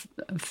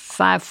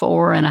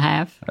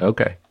 5'4.5".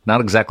 Okay.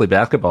 Not exactly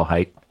basketball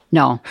height.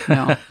 No.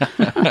 I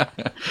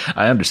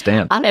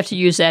understand. I'll have to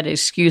use that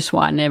excuse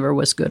why I never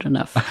was good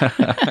enough.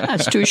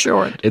 That's too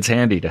short. It's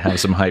handy to have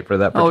some height for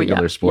that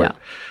particular sport.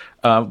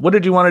 Yeah. What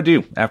did you want to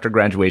do after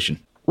graduation?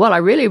 Well, I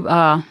really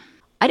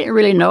I didn't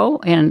really know.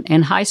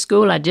 In high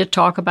school, I did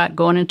talk about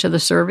going into the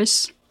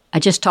service. I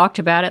just talked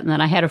about it, and then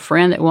I had a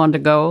friend that wanted to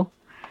go.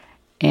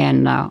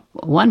 And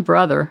one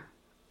brother,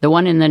 the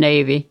one in the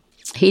Navy,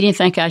 he didn't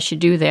think I should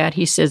do that.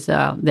 He says,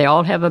 they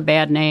all have a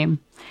bad name.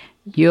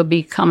 You'll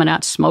be coming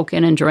out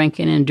smoking and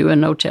drinking and doing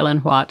no telling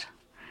what.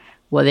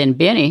 Well, then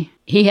Benny,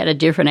 he had a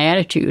different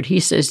attitude. He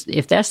says,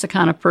 if that's the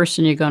kind of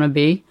person you're going to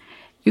be,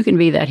 you can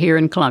be that here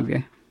in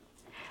Columbia.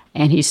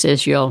 And he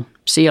says, you'll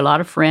see a lot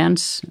of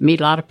friends, meet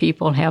a lot of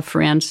people, have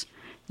friends,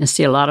 and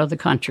see a lot of the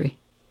country.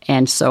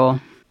 And so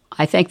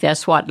I think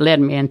that's what led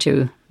me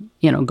into,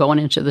 going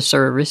into the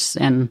service.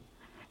 And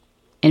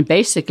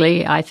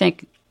basically, I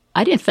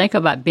didn't think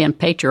about being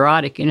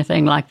patriotic,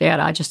 anything like that.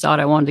 I just thought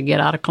I wanted to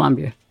get out of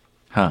Columbia.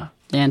 Huh.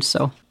 And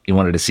so... You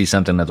wanted to see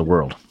something of the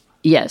world.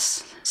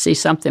 Yes, see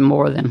something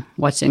more than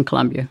what's in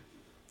Columbia.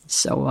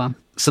 So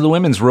the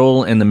women's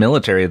role in the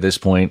military at this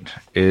point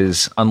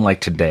is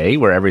unlike today,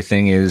 where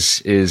everything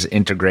is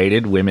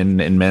integrated. Women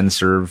and men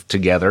serve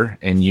together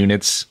in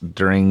units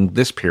during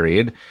this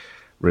period,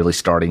 really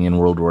starting in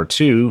World War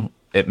II.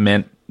 It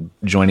meant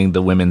joining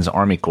the Women's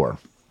Army Corps.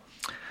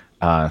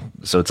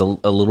 So it's a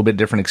little bit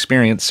different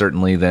experience,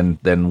 certainly,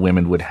 than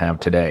women would have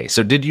today.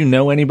 So did you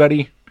know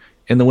anybody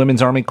in the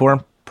Women's Army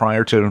Corps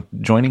prior to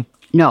joining?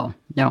 No.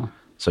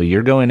 So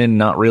you're going in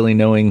not really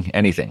knowing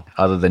anything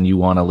other than you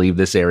want to leave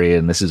this area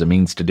and this is a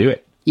means to do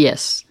it?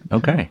 Yes.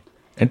 Okay.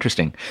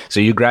 Interesting. So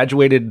you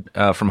graduated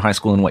from high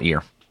school in what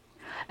year?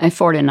 In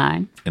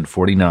 49. In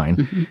 49.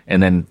 Mm-hmm.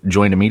 And then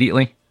joined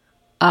immediately?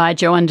 I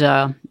joined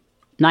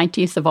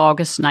 19th of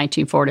August,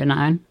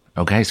 1949.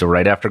 Okay. So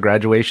right after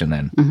graduation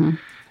then. Mm-hmm.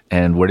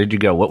 And where did you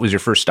go? What was your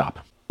first stop?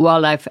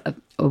 Well, I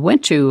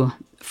went to,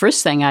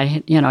 first thing I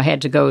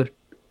had to go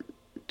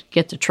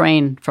get the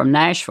train from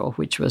Nashville,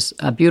 which was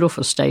a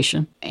beautiful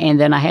station. And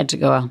then I had to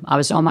go, I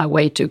was on my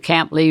way to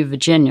Camp Lee,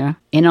 Virginia.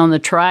 And on the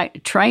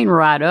train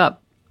ride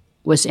up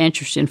was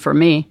interesting for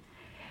me.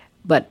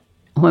 But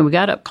when we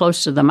got up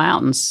close to the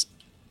mountains,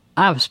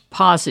 I was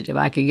positive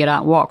I could get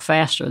out and walk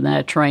faster than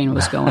that train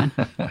was going.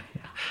 And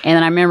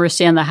then I remember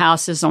seeing the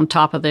houses on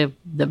top of the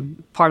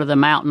part of the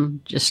mountain,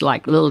 just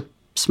like little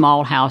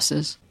small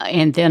houses.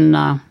 And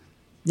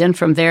then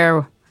from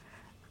there,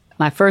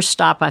 my first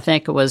stop, I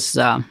think, was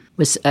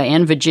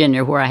in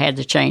Virginia, where I had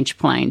to change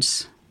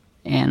planes.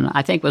 And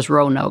I think it was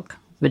Roanoke,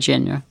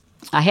 Virginia.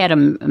 I had a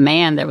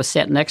man that was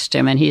sitting next to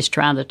him, and he's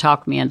trying to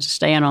talk me into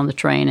staying on the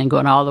train and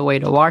going all the way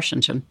to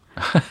Washington.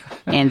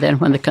 And then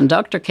when the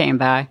conductor came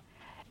by,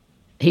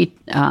 he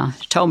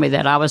told me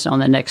that I was on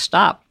the next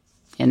stop.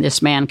 And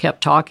this man kept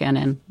talking,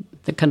 and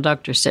the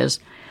conductor says,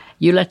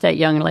 you let that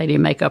young lady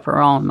make up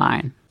her own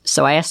mind.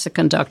 So I asked the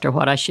conductor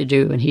what I should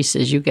do, and he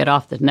says, you get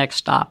off the next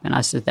stop. And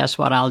I said, that's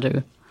what I'll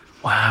do.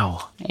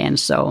 Wow. And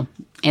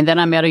then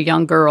I met a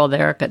young girl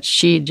there, because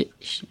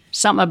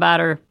something about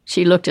her,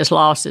 she looked as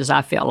lost as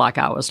I felt like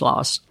I was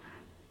lost.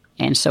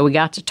 And so we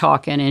got to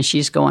talking, and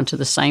she's going to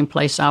the same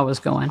place I was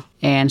going.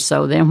 And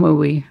so then when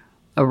we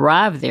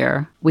arrived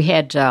there, we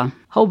had a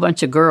whole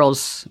bunch of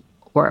girls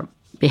were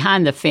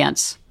behind the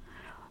fence,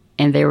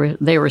 and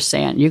they were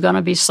saying, you're going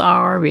to be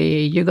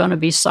sorry, you're going to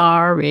be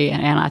sorry.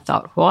 And I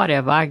thought, what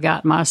have I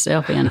got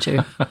myself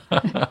into?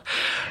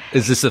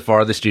 Is this the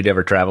farthest you'd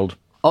ever traveled?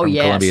 Oh, from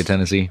yes. Columbia,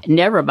 Tennessee?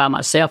 Never by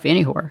myself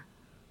anywhere.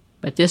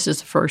 But this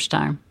is the first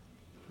time.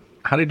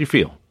 How did you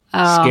feel?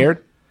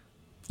 Scared?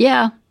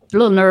 Yeah, a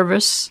little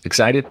nervous.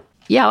 Excited?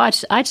 Yeah,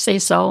 I'd say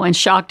so, and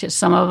shocked at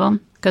some of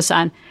them, because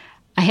I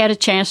had a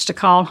chance to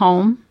call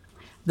home.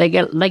 They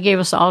gave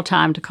us all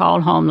time to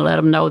call home to let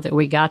them know that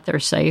we got there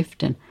safe.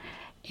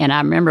 And I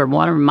remember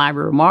one of my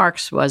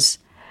remarks was,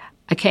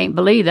 I can't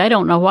believe they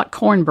don't know what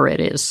cornbread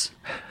is.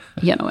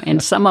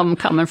 And some of them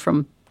coming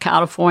from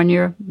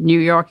California, New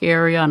York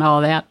area and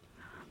all that,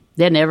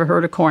 they'd never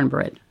heard of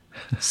cornbread.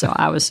 So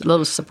I was a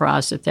little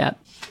surprised at that.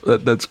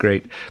 That's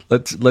great.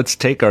 Let's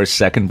take our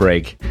second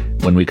break.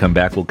 When we come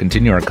back, we'll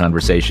continue our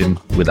conversation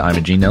with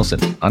Imogene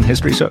Nelson on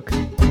History's Hook.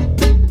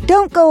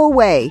 Don't go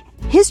away.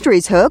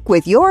 History's Hook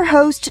with your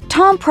host,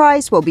 Tom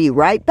Price, will be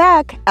right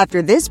back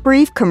after this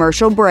brief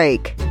commercial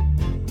break.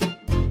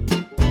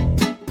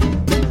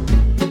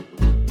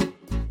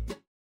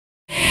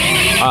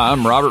 Hi,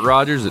 I'm Robert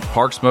Rogers at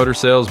Parks Motor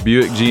Sales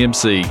Buick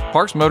GMC.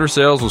 Parks Motor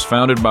Sales was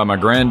founded by my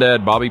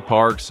granddad, Bobby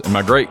Parks, and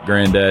my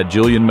great-granddad,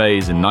 Julian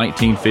Mays, in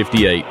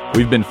 1958.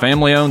 We've been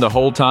family-owned the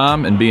whole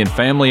time, and being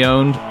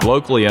family-owned,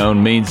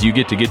 locally-owned means you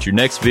get to get your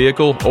next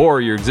vehicle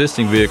or your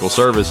existing vehicle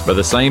serviced by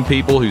the same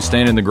people who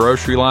stand in the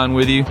grocery line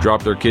with you,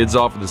 drop their kids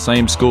off at the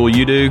same school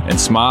you do,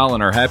 and smile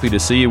and are happy to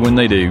see you when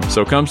they do.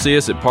 So come see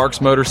us at Parks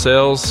Motor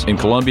Sales in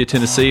Columbia,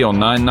 Tennessee on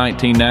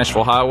 919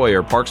 Nashville Highway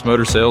or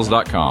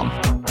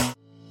parksmotorsales.com.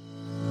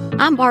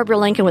 I'm Barbara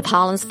Lincoln with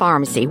Holland's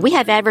Pharmacy. We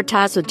have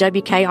advertised with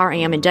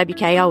WKRM and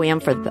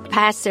WKOM for the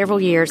past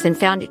several years and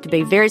found it to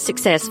be very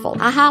successful.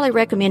 I highly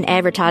recommend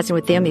advertising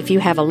with them if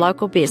you have a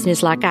local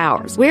business like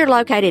ours. We're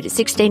located at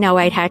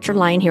 1608 Hatcher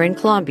Lane here in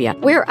Columbia.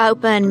 We're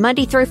open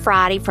Monday through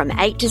Friday from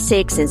 8 to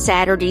 6 and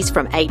Saturdays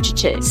from 8 to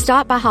 2.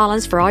 Stop by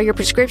Holland's for all your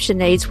prescription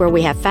needs where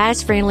we have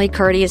fast, friendly,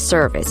 courteous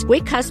service. We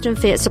custom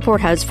fit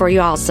support hose for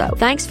you also.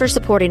 Thanks for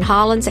supporting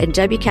Holland's and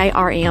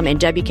WKRM and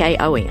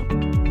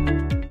WKOM.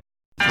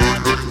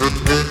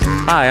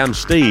 Hi, I'm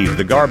Steve,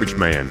 the Garbage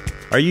Man.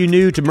 Are you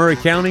new to Maury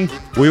County?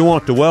 We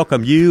want to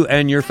welcome you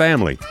and your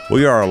family.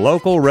 We are a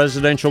local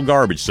residential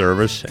garbage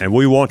service, and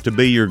we want to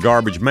be your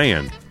garbage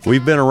man.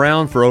 We've been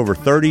around for over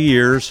 30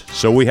 years,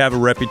 so we have a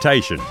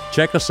reputation.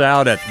 Check us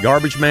out at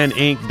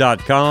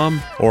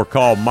garbagemaninc.com or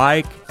call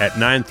Mike at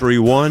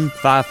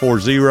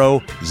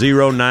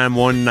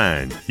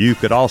 931-540-0919. You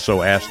could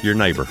also ask your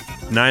neighbor.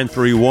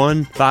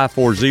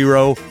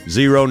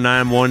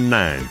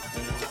 931-540-0919.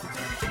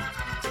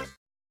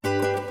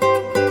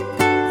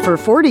 For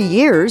 40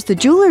 years, the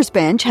Jeweler's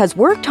Bench has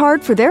worked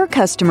hard for their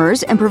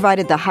customers and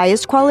provided the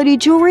highest quality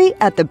jewelry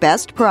at the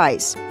best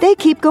price. They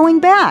keep going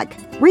back.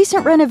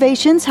 Recent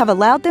renovations have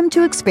allowed them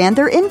to expand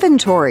their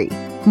inventory.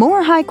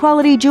 More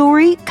high-quality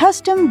jewelry,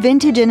 custom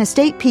vintage and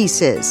estate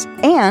pieces,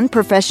 and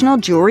professional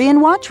jewelry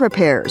and watch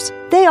repairs.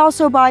 They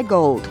also buy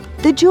gold.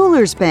 The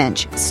Jeweler's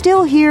Bench.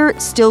 Still here,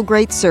 still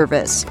great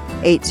service.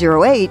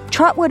 808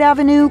 Trotwood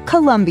Avenue,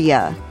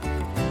 Columbia.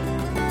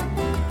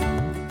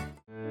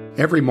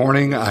 Every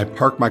morning, I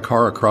park my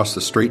car across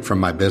the street from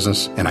my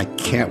business, and I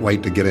can't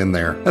wait to get in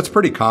there. That's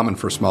pretty common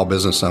for small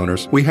business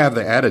owners. We have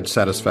the added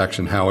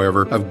satisfaction,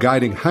 however, of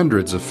guiding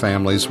hundreds of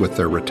families with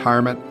their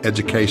retirement,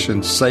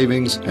 education,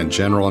 savings, and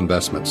general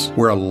investments.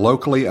 We're a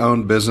locally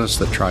owned business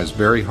that tries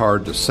very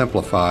hard to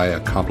simplify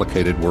a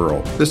complicated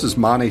world. This is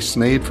Monty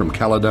Sneed from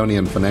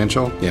Caledonian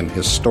Financial in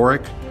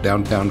historic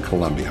downtown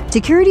Columbia.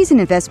 Securities and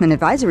investment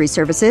advisory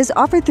services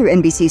offered through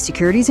NBC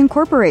Securities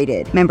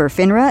Incorporated, member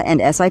FINRA and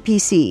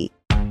SIPC.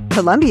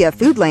 Columbia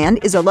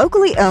Foodland is a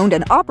locally owned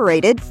and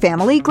operated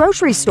family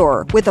grocery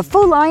store with a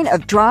full line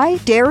of dry,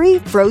 dairy,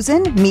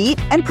 frozen, meat,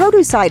 and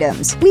produce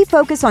items. We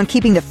focus on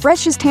keeping the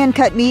freshest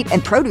hand-cut meat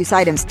and produce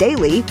items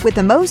daily with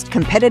the most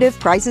competitive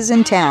prices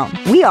in town.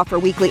 We offer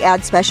weekly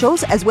ad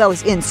specials as well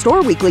as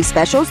in-store weekly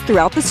specials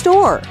throughout the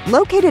store.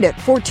 Located at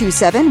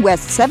 427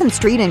 West 7th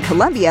Street in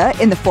Columbia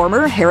in the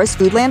former Harris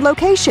Foodland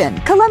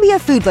location. Columbia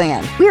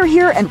Foodland. We're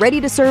here and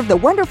ready to serve the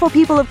wonderful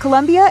people of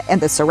Columbia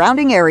and the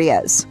surrounding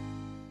areas.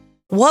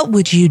 What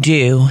would you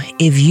do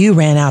if you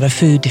ran out of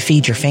food to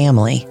feed your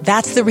family?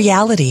 That's the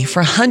reality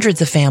for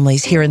hundreds of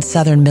families here in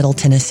southern Middle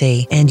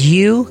Tennessee, and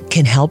you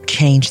can help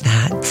change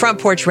that.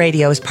 Front Porch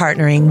Radio is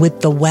partnering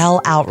with the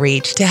Well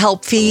Outreach to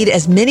help feed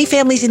as many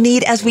families in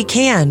need as we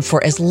can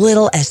for as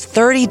little as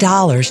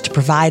 $30 to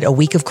provide a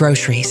week of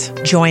groceries.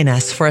 Join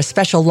us for a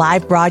special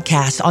live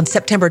broadcast on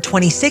September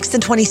 26th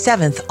and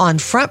 27th on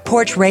Front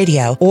Porch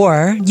Radio,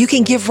 or you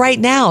can give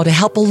right now to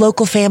help a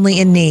local family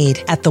in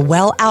need at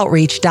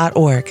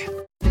thewelloutreach.org.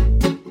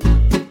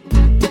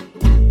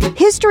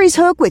 History's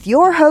Hook with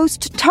your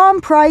host,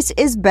 Tom Price,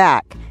 is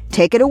back.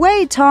 Take it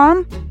away,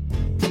 Tom.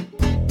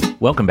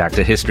 Welcome back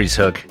to History's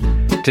Hook.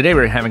 Today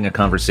we're having a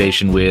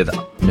conversation with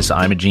Miss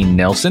Imogene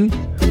Nelson,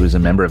 who is a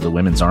member of the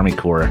Women's Army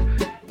Corps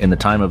in the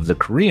time of the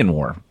Korean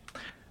War.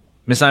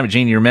 Miss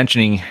Imogene, you're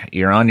mentioning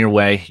you're on your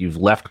way. You've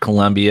left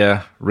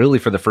Columbia really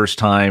for the first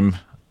time,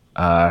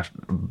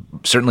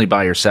 certainly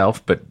by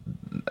yourself, but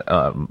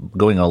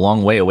going a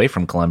long way away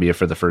from Columbia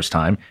for the first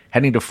time,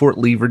 heading to Fort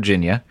Lee,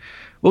 Virginia.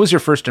 What was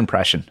your first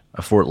impression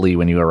of Fort Lee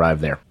when you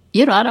arrived there?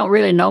 You know, I don't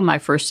really know my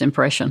first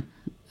impression,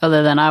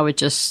 other than I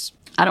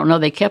don't know,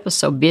 they kept us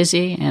so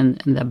busy and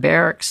the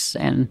barracks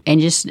and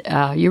just,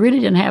 you really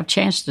didn't have a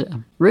chance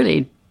to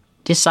really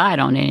decide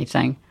on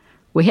anything.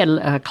 We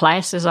had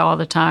classes all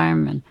the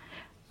time,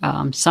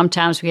 and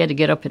sometimes we had to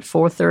get up at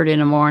 4:30 in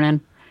the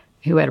morning.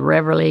 We had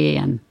reveille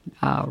and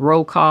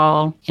roll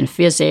call and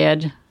phys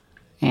ed,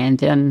 and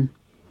then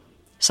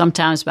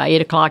sometimes by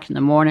 8 o'clock in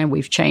the morning,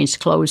 we've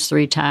changed clothes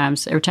 3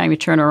 times. Every time you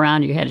turn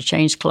around, you had to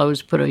change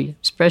clothes, put a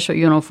special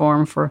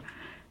uniform for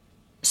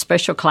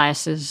special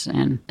classes,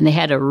 and they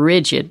had a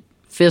rigid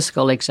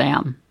physical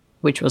exam,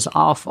 which was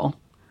awful.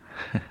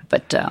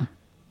 But and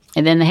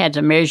then they had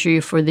to measure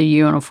you for the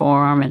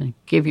uniform and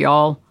give you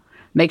all,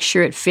 make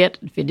sure it fit.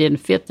 If it didn't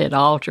fit, they'd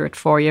alter it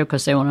for you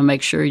because they want to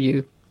make sure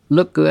you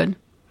look good.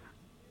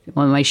 They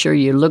want to make sure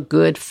you look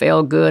good,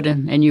 feel good,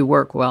 and you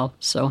work well.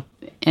 So,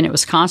 and it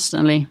was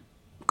constantly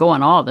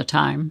going all the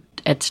time.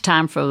 It's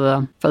time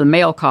for the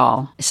mail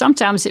call.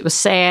 Sometimes it was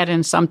sad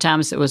and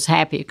sometimes it was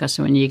happy because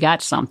when you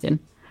got something,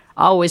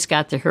 I always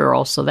got the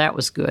Herald, so that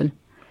was good.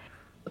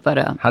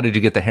 But how did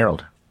you get the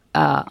Herald?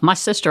 My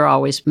sister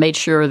always made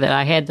sure that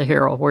I had the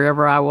Herald.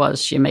 Wherever I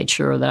was, she made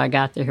sure that I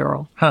got the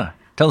Herald. Huh.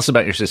 Tell us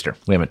about your sister.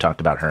 We haven't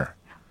talked about her.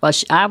 Well,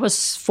 I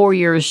was 4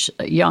 years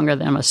younger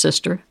than my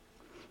sister,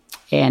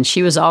 and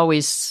she was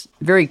always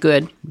very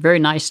good, very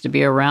nice to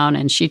be around,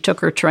 and she took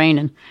her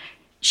training.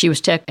 She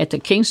was at the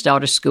King's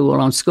Daughter School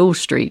on School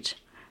Street,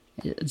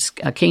 It's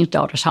King's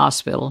Daughters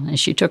Hospital, and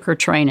she took her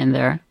training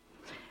there.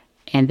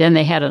 And then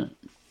they had a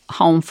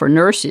home for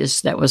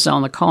nurses that was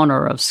on the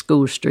corner of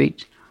School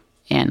Street,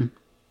 and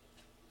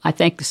I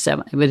think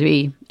it would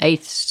be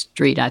 8th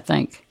Street, I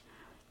think.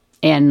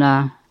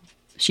 And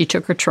she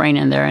took her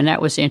training there, and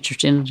that was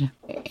interesting.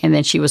 And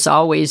then she was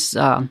always,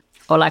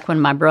 like when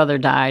my brother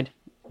died,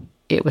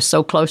 it was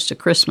so close to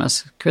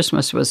Christmas.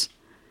 Christmas was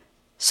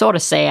sort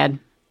of sad.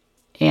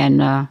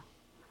 And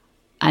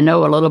I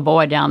know a little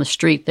boy down the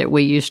street that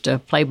we used to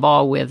play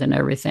ball with and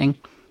everything.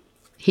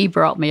 He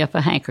brought me up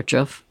a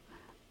handkerchief.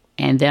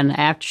 And then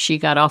after she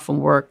got off from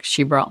work,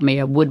 she brought me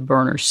a wood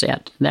burner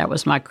set. That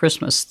was my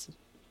Christmas,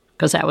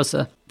 because that was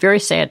a very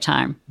sad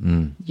time,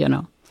 you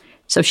know.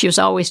 So she was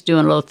always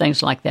doing little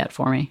things like that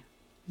for me,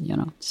 you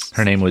know.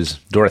 Her name was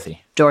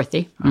Dorothy.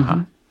 Dorothy.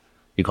 Uh-huh.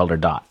 You called her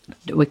Dot.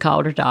 We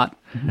called her Dot.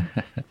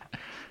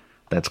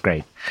 That's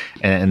great.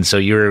 And so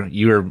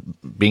you were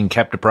being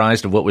kept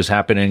apprised of what was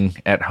happening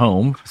at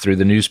home through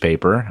the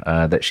newspaper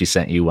that she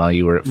sent you while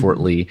you were at Fort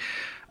Lee.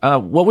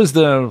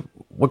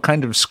 What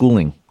kind of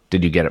schooling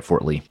did you get at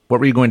Fort Lee?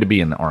 What were you going to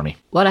be in the Army?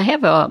 Well,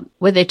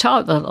 they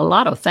taught a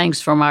lot of things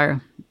from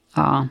our,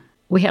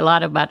 we had a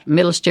lot about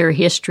military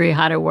history,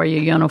 how to wear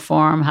your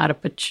uniform, how to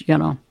put,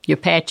 your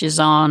patches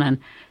on, and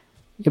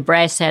your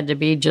brass had to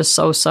be just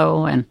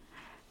so,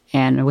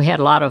 and we had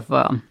a lot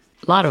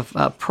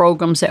of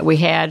programs that we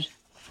had,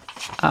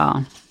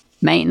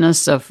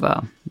 maintenance of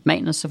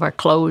our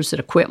clothes and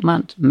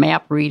equipment,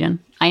 map reading.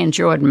 I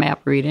enjoyed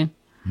map reading,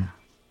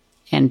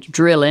 and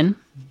drilling.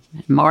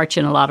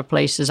 Marching a lot of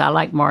places. I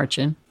like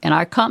marching. And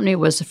our company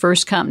was the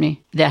first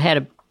company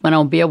that went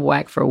on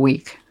bivouac for a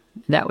week.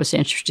 That was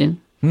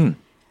interesting.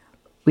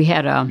 We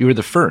had You were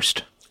the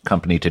first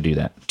company to do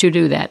that? To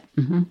do that.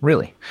 Mm-hmm.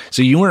 Really?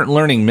 So you weren't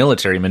learning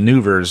military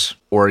maneuvers,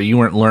 or you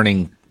weren't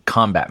learning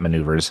combat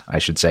maneuvers, I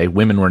should say.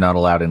 Women were not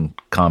allowed in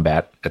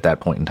combat at that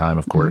point in time,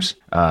 of course.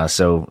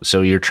 So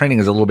your training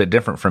is a little bit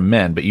different from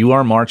men, but you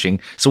are marching.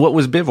 So what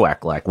was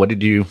bivouac like? What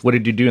did you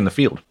do in the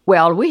field?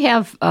 Well, we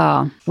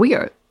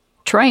are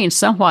trained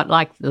somewhat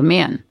like the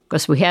men,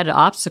 because we had an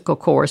obstacle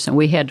course and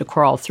we had to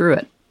crawl through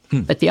it.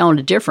 But the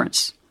only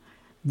difference,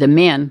 the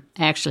men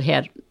actually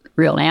had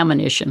real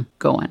ammunition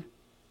going.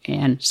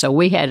 And so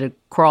we had to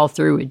crawl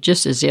through it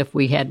just as if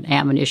we had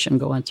ammunition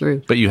going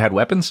through. But you had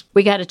weapons?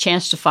 We got a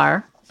chance to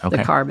fire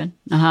the carbine.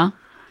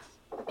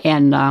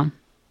 And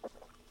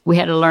we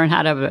had to learn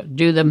how to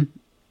do the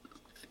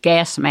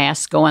gas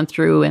mask going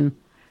through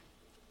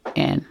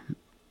and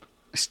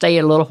stay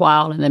a little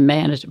while and then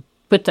manage to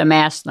put the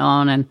mask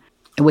on. And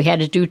we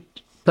had to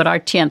put our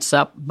tents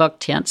up, buck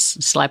tents,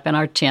 slap in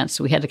our tents.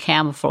 We had to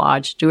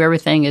camouflage, do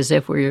everything as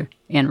if we were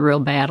in real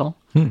battle.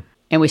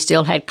 And we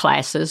still had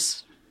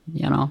classes,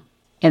 And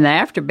then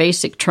after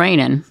basic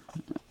training,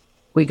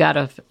 we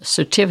got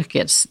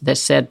certificates that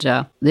said,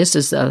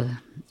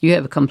 you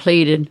have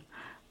completed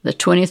the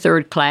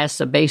 23rd class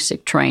of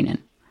basic training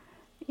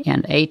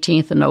on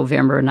 18th of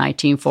November,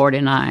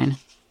 1949.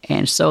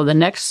 And so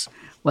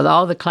with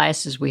all the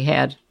classes we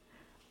had,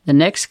 the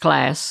next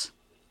class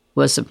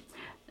was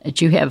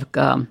that you have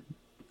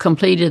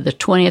completed the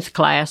 20th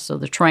class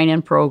of the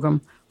training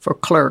program for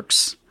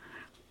clerks.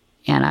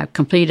 And I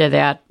completed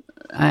that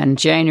on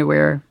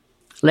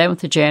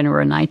 11th of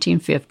January,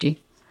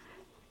 1950.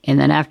 And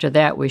then after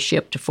that, we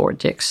shipped to Fort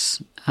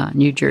Dix,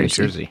 New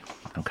Jersey. New Jersey,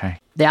 okay.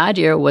 The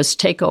idea was to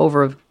take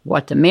over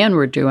what the men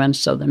were doing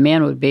so the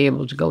men would be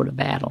able to go to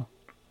battle.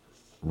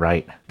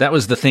 Right. That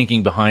was the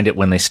thinking behind it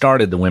when they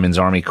started the Women's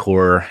Army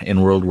Corps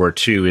in World War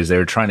II, is they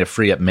were trying to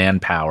free up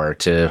manpower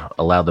to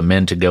allow the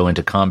men to go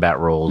into combat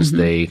roles. Mm-hmm.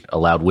 They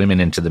allowed women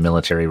into the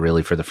military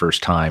really for the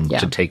first time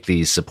to take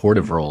these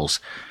supportive roles.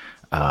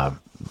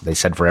 They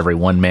said for every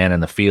one man in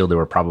the field, there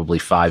were probably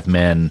 5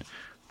 men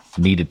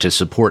needed to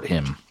support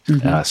him.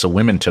 Mm-hmm. So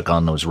women took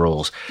on those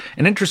roles.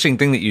 An interesting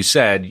thing that you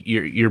said,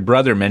 your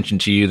brother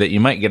mentioned to you that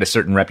you might get a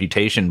certain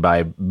reputation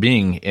by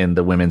being in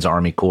the Women's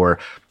Army Corps.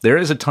 There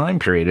is a time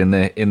period in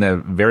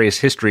the various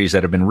histories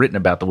that have been written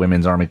about the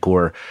Women's Army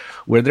Corps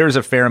where there's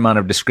a fair amount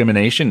of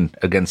discrimination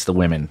against the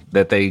women,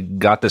 that they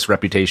got this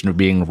reputation of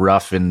being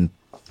rough and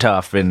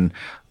tough and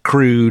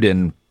crude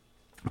and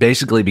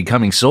basically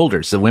becoming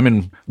soldiers. The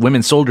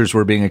women soldiers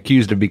were being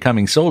accused of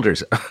becoming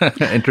soldiers,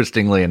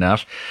 interestingly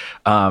enough.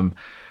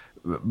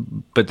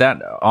 But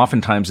that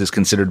oftentimes is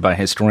considered by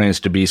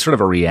historians to be sort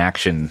of a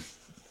reaction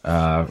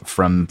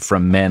from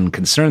men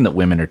concerned that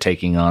women are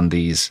taking on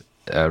these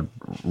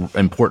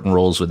important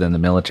roles within the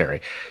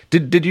military.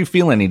 Did you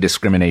feel any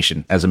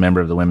discrimination as a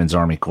member of the Women's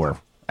Army Corps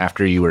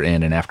after you were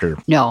in and after?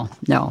 No.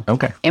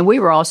 Okay. And we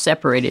were all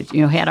separated.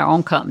 Had our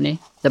own company.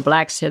 The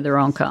blacks had their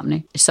own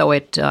company. So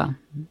it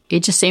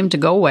just seemed to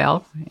go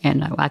well.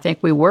 And I think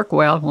we worked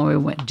well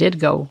when we did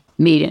go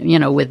meet,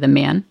 with the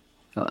men.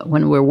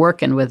 When we're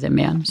working with the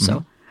men,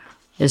 so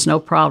there's no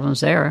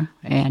problems there.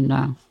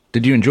 And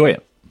did you enjoy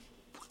it?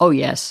 Oh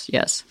yes.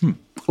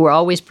 We're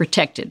always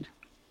protected.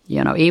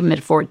 Even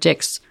at Fort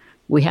Dix,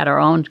 we had our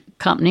own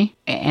company,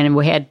 and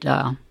we had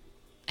our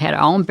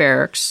own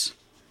barracks.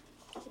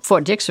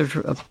 Fort Dix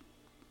was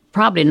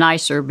probably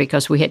nicer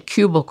because we had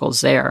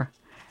cubicles there.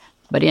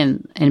 But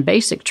in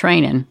basic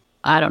training,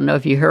 I don't know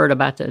if you heard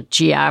about the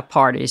GI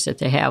parties that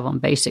they have on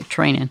basic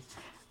training.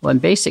 Well, in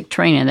basic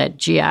training, that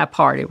GI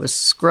party was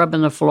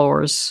scrubbing the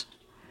floors.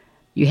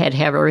 You had to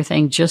have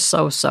everything just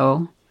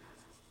so.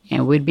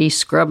 And we'd be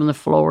scrubbing the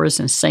floors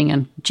and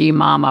singing, "Gee,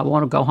 Mom, I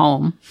want to go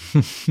home."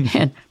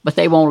 But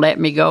they won't let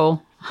me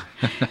go.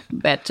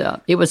 But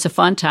it was a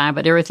fun time,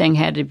 but everything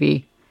had to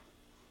be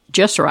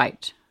just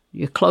right.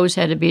 Your clothes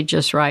had to be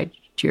just right.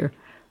 Your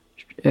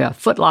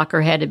foot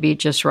locker had to be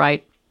just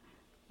right.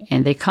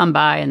 And they come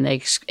by and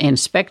they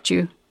inspect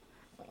you.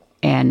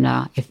 And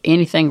if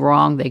anything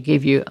wrong, they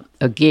give you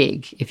a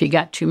gig. If you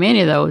got too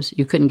many of those,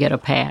 you couldn't get a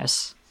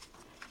pass.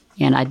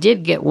 And I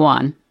did get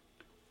one.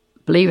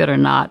 Believe it or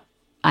not,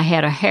 I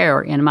had a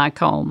hair in my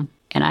comb.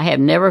 And I have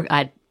never,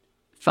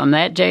 from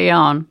that day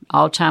on,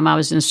 all the time I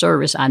was in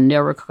service, I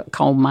never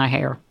combed my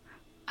hair.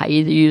 I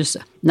either used,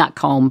 not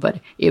comb,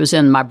 but it was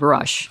in my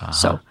brush.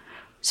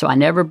 So I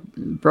never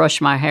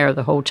brushed my hair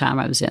the whole time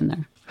I was in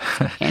there.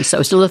 And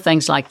so it's little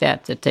things like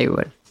that they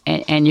would.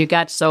 And you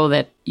got so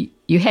that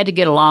you had to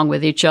get along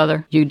with each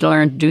other. You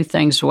learned to do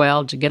things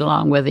well, to get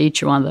along with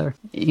each one of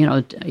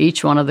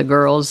the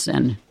girls.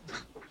 And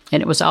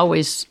it's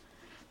always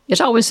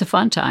a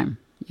fun time,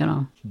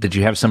 Did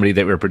you have somebody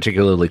that you were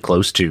particularly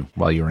close to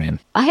while you were in?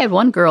 I had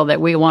one girl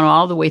that we went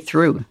all the way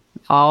through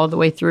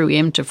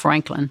into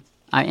Frankfurt.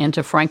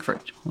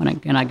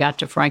 When I got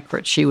to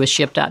Frankfurt, she was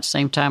shipped out the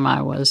same time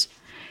I was.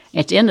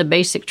 At the end of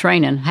basic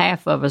training,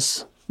 half of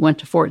us went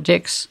to Fort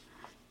Dix,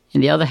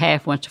 and the other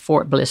half went to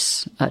Fort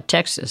Bliss,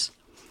 Texas.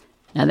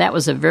 Now, that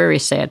was a very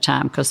sad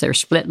time because they were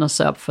splitting us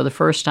up for the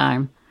first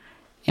time,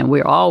 and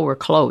we all were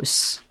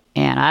close.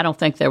 And I don't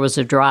think there was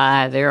a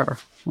dry eye there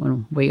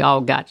when we all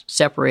got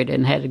separated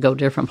and had to go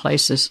different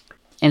places.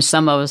 And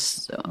some of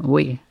us,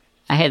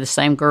 I had the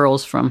same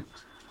girls from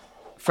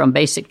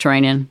basic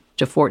training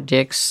to Fort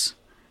Dix,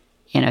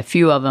 and a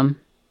few of them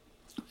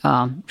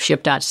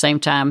shipped out the same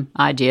time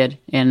I did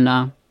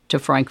to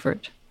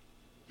Frankfurt.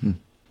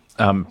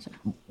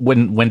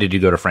 When did you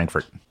go to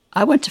Frankfurt?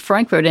 I went to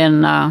Frankfurt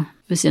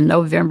it was in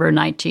November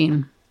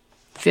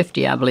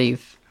 1950, I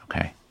believe.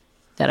 Okay.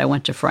 That I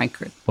went to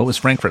Frankfurt. What was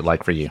Frankfurt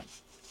like for you?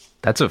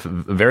 That's a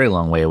very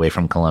long way away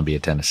from Columbia,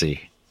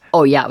 Tennessee.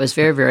 Oh, yeah, it was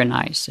very, very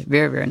nice.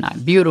 Very, very nice.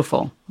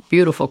 Beautiful,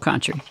 beautiful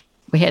country.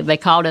 They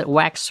called it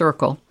Wax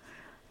Circle.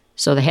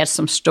 So they had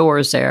some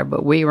stores there,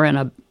 but we were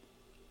in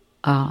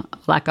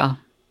like a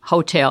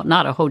hotel,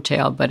 not a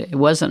hotel, but it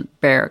wasn't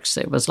barracks.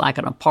 It was like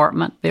an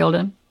apartment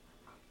building.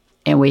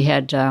 And we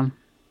had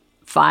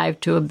 5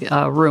 to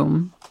a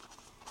room.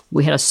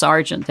 We had a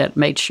sergeant that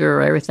made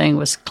sure everything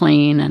was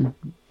clean and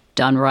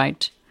done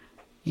right.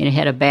 And it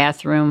had a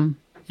bathroom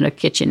and a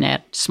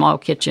kitchenette, small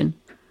kitchen.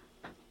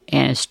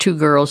 And it's 2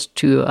 girls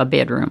to a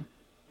bedroom.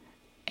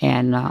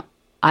 And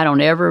I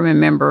don't ever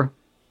remember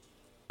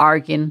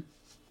arguing,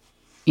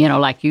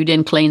 like you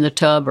didn't clean the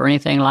tub or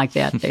anything like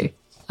that.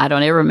 I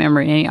don't ever remember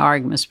any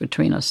arguments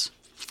between us.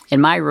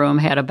 And my room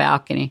had a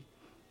balcony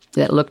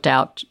that looked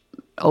out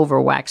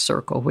over Wax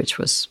Circle, which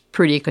was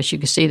pretty because you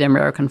could see the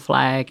American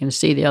flag and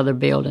see the other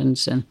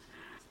buildings. And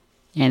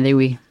then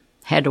we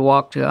had to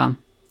walk to,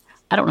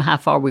 I don't know how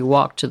far we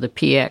walked to the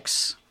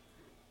PX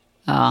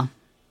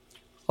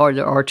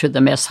or to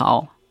the mess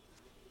hall.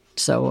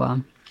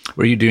 So.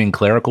 Were you doing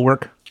clerical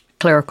work?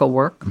 Clerical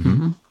work.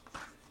 Mm-hmm.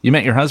 You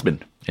met your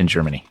husband in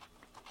Germany.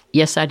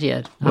 Yes, I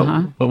did.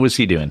 What was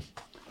he doing?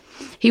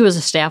 He was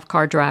a staff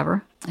car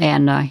driver,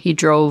 and he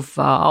drove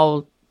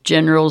all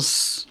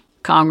generals,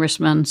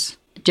 congressmen,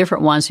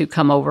 different ones who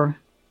come over.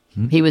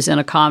 Mm-hmm. He was in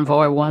a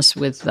convoy once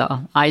with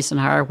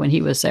Eisenhower when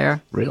he was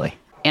there. Really?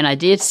 And I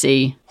did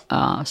see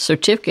a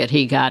certificate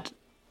he got.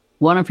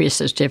 One of his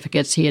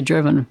certificates, he had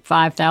driven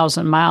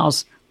 5,000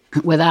 miles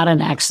without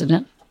an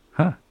accident.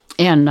 Huh.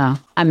 And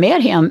I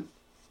met him.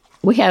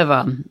 We have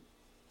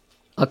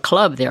a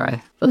club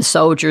there for the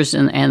soldiers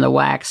and the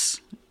WACs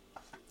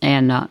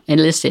and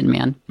enlisted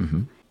men.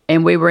 Mm-hmm.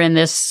 And we were in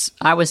this,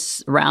 I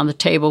was around the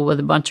table with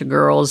a bunch of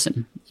girls,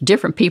 and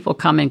different people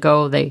come and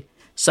go.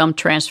 Some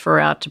transfer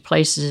out to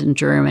places in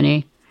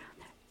Germany.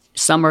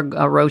 Some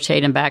are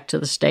rotating back to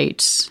the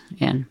States.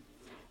 And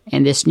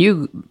this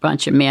new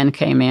bunch of men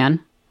came in,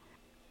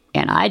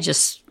 and I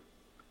just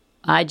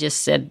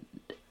said,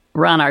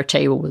 run our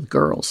table with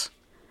girls.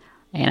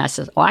 And I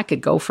said, I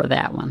could go for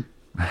that one.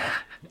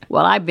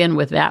 Well, I've been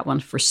with that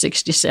one for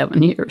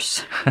 67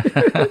 years.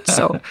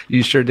 So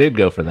you sure did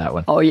go for that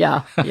one. Oh,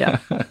 yeah.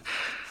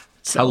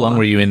 So, how long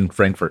were you in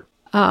Frankfurt?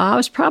 I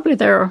was probably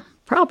there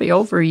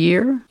over a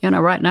year.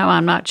 Right now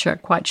I'm not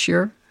quite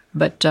sure,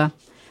 but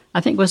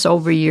I think it was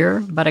over a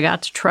year. But I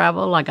got to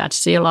travel. I got to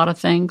see a lot of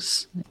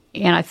things.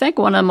 And I think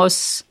one of the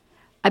most,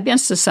 I've been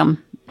to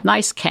some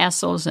nice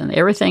castles, and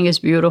everything is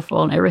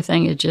beautiful, and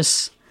everything is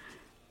just,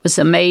 was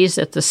amazed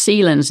at the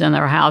ceilings in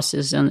their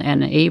houses,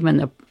 and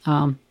even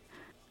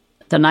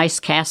the nice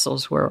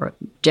castles were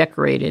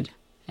decorated.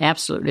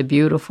 Absolutely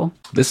beautiful.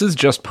 This is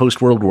just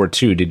post-World War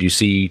II. Did you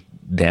see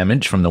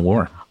damage from the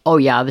war? Oh,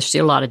 yeah, there's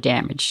still a lot of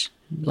damage.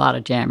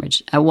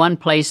 At one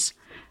place,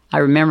 I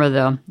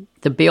remember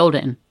the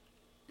building.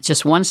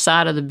 Just one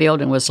side of the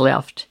building was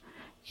left,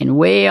 and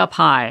way up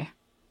high,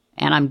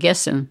 and I'm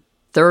guessing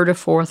third or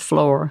fourth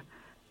floor,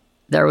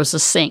 there was a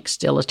sink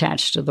still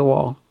attached to the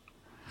wall.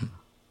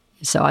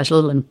 So I was a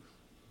little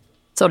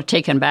sort of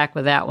taken back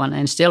with that one,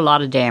 and still a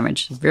lot of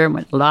damage. Very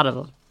much, a lot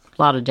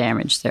of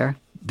damage there.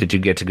 Did you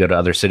get to go to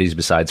other cities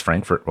besides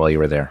Frankfurt while you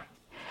were there?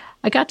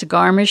 I got to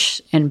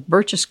Garmisch and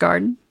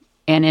Berchtesgaden,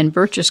 and in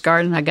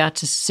Berchtesgaden I got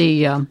to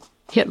see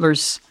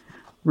Hitler's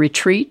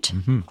retreat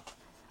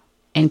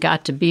and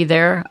got to be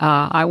there.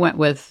 I went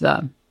with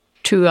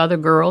 2 other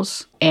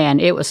girls, and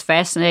it was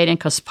fascinating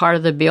because part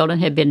of the building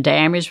had been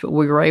damaged, but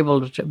we were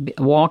able to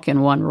walk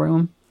in one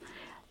room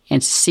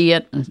and see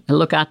it and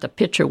look out the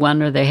picture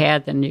window they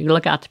had. Then you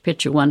look out the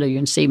picture window, you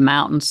can see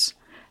mountains,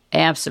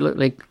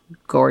 absolutely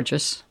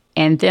gorgeous.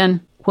 And then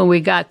when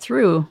we got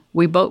through,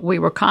 we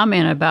were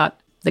commenting about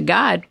the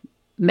guide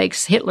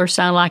makes Hitler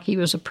sound like he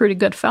was a pretty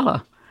good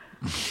fellow.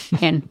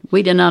 And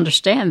we didn't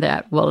understand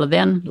that. Well,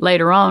 then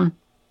later on,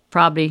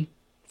 probably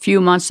a few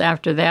months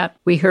after that,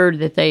 we heard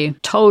that they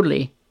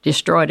totally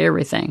destroyed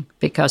everything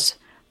because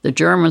the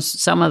Germans,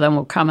 some of them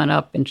were coming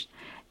up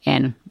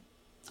and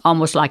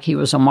almost like he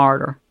was a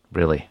martyr.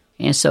 Really?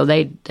 And so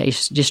they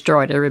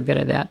destroyed every bit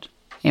of that.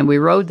 And we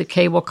rode the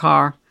cable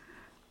car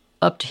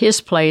up to his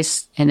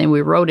place, and then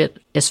we rode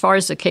it as far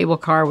as the cable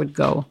car would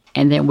go.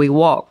 And then we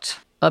walked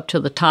up to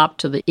the top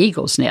to the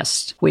Eagle's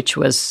Nest, which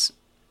was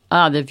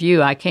the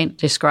view. I can't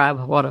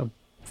describe what a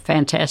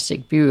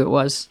fantastic view it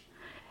was.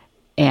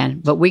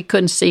 But we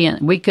couldn't see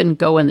it. We couldn't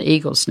go in the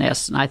Eagle's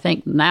Nest. And I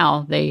think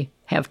now they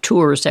have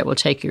tours that will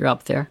take you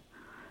up there.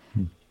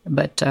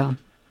 But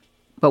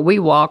we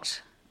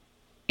walked,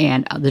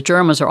 and the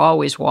Germans are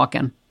always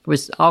walking. There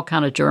was all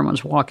kind of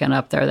Germans walking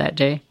up there that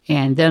day.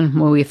 And then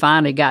when we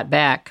finally got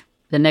back,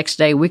 the next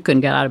day we couldn't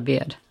get out of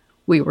bed.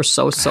 We were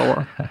so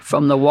sore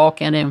from the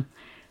walking, and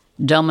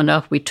dumb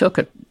enough we took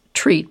a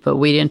treat, but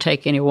we didn't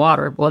take any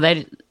water. Well,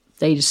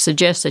 they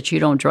suggest that you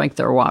don't drink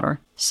their water.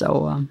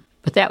 So,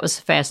 but that was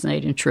a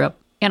fascinating trip.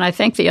 And I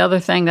think the other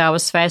thing that I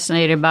was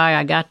fascinated by,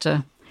 I got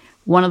to,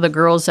 one of the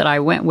girls that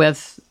I went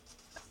with,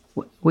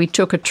 we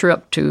took a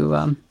trip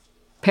to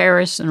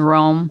Paris and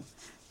Rome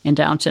and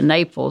down to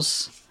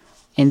Naples.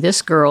 And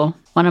this girl,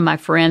 one of my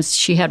friends,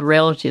 she had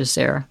relatives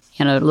there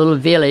in a little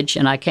village,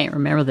 and I can't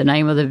remember the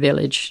name of the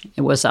village.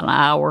 It was an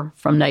hour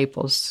from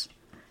Naples.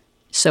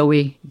 So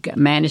we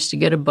managed to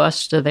get a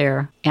bus to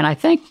there. And I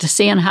think to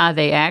seeing how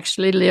they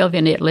actually live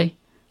in Italy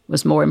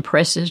was more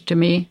impressive to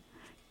me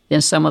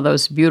than some of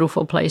those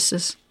beautiful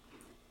places.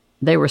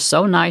 They were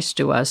so nice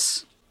to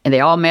us, and they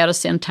all met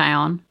us in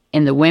town,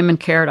 and the women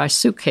carried our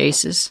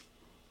suitcases.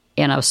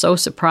 And I was so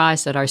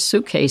surprised that our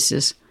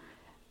suitcases,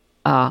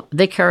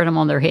 they carried them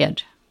on their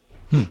head.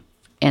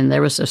 And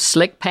there was a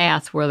slick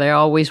path where they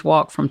always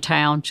walked from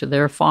town to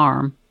their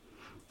farm.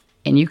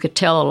 And you could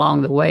tell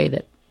along the way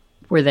that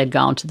where they'd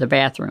gone to the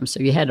bathroom.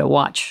 So you had to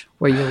watch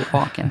where you were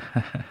walking.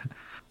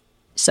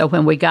 So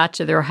when we got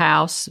to their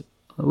house,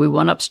 we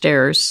went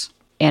upstairs.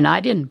 And I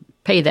didn't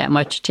pay that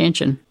much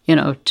attention,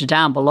 to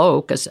down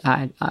below because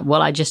I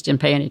just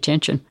didn't pay any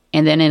attention.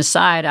 And then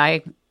inside,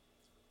 I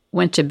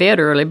went to bed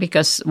early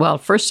because, well,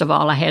 first of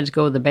all, I had to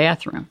go to the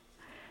bathroom.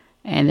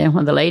 And then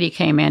when the lady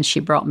came in,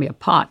 she brought me a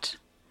pot.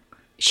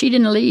 She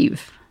didn't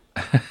leave.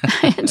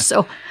 And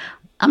so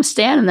I'm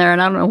standing there, and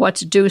I don't know what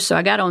to do, so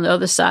I got on the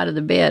other side of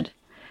the bed.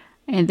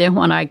 And then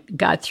when I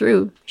got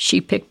through,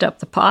 she picked up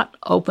the pot,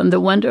 opened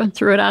the window, and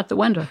threw it out the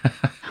window.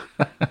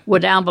 Well,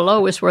 down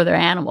below is where their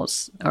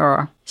animals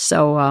are.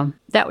 So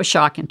that was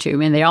shocking to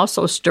me. And they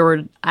also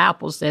stored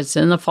apples. That's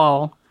in the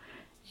fall.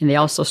 And they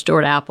also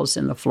stored apples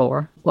in the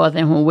floor. Well,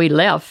 then when we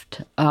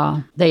left,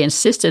 they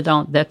insisted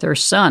on that their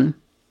son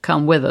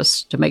come with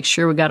us to make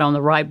sure we got on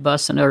the right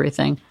bus and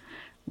everything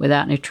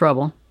without any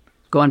trouble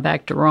going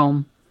back to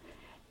Rome.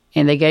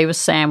 And they gave us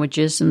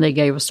sandwiches, and they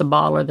gave us a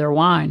bottle of their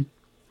wine.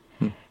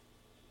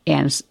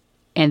 And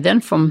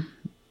then from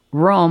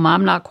Rome,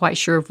 I'm not quite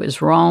sure if it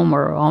was Rome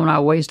or on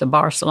our ways to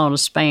Barcelona,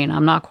 Spain.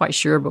 I'm not quite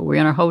sure, but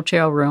we're in a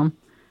hotel room.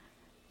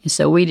 And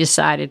so we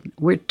decided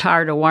we're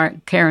tired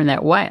of carrying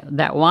that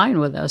wine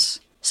with us.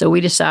 So we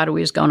decided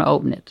we was going to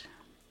open it.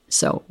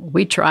 So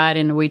we tried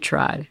and we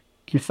tried.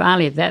 And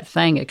finally, that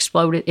thing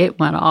exploded. It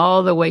went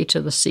all the way to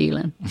the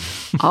ceiling,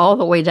 all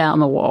the way down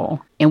the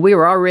wall. And we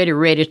were already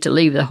ready to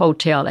leave the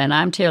hotel. And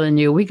I'm telling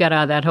you, we got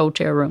out of that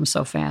hotel room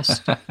so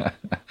fast. I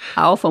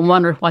often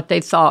wondered what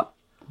they thought,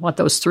 what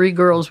those 3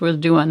 girls were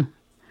doing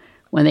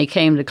when they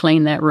came to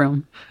clean that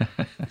room.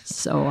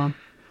 So,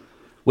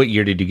 what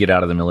year did you get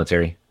out of the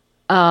military?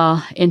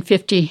 In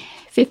 52.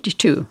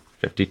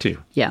 52.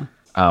 Yeah.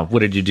 What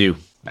did you do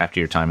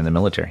after your time in the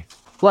military?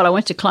 Well, I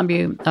went to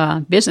Columbia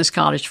Business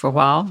College for a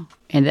while,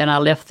 and then I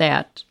left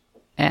that,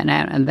 and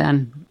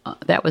then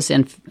that was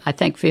in, I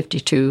think,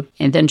 52.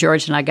 And then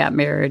George and I got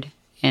married,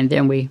 and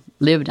then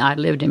I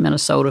lived in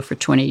Minnesota for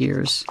 20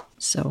 years.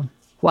 So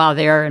while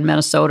there in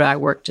Minnesota, I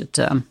worked at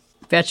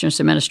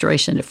Veterans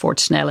Administration at Fort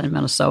Snelling,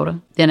 Minnesota.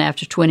 Then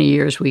after 20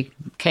 years, we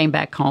came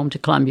back home to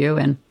Columbia,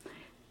 and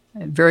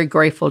very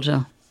grateful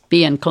to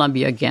be in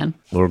Columbia again.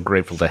 We're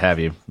grateful to have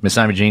you. Miss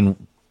Imogene,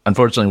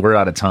 unfortunately, we're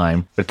out of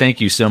time, but thank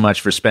you so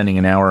much for spending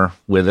an hour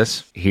with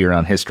us here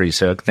on History's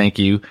Hook. Thank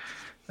you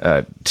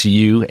to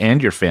you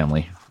and your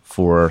family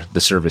for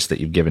the service that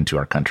you've given to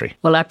our country.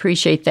 Well, I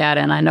appreciate that,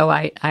 and I know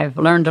I've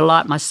learned a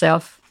lot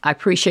myself. I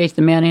appreciate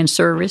the men in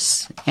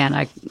service, and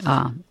I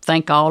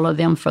thank all of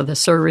them for the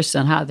service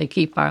and how they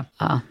keep our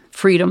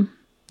freedom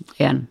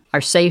and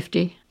our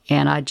safety.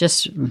 And I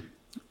just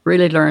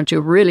really learned to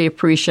really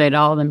appreciate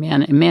all the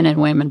men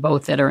and women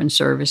both that are in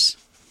service.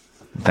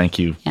 Thank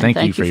you. And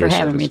thank you for your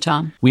having service. me,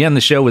 Tom. We end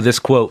the show with this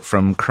quote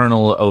from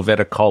Colonel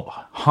Oveta Culp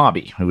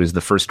Hobby, who is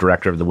the first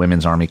director of the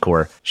Women's Army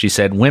Corps. She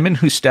said, "Women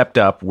who stepped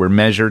up were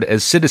measured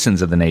as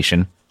citizens of the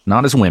nation,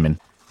 not as women.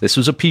 This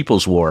was a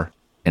people's war,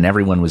 and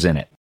everyone was in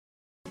it."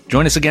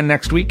 Join us again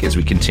next week as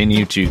we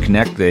continue to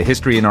connect the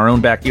history in our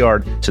own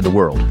backyard to the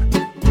world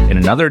in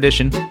another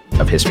edition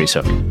of History's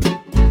Hook.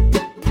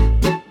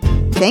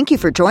 Thank you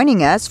for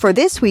joining us for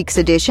this week's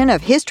edition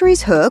of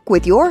History's Hook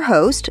with your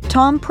host,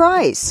 Tom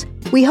Price.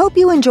 We hope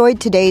you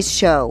enjoyed today's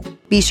show.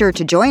 Be sure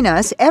to join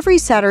us every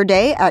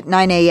Saturday at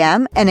 9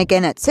 a.m. and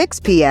again at 6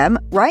 p.m.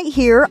 right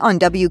here on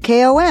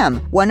WKOM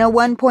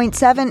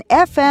 101.7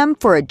 FM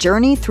for a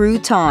journey through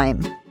time.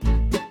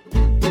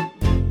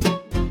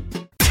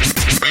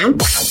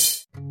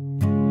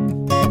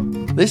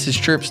 This is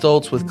Trip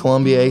Stoltz with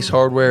Columbia Ace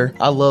Hardware.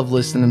 I love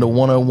listening to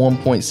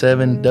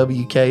 101.7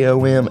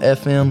 WKOM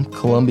FM,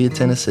 Columbia,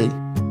 Tennessee.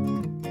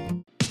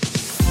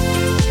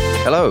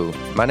 Hello,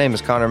 my name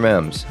is Connor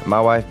Mims.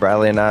 My wife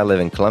Bradley and I live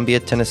in Columbia,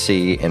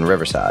 Tennessee in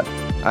Riverside.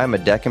 I am a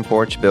deck and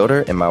porch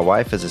builder, and my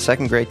wife is a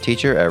second grade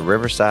teacher at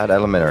Riverside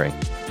Elementary.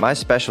 My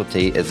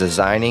specialty is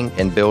designing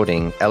and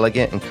building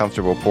elegant and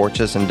comfortable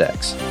porches and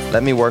decks.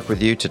 Let me work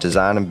with you to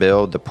design and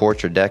build the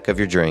porch or deck of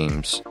your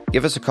dreams.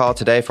 Give us a call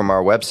today from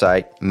our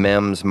website,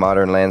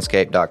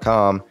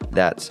 mimsmodernlandscape.com.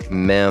 That's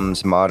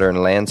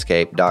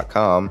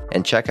mimsmodernlandscape.com,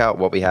 and check out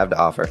what we have to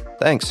offer.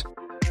 Thanks.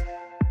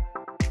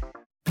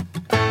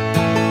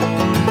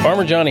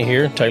 Farmer Johnny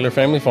here, Taylor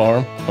Family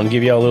Farm. I want to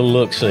give y'all a little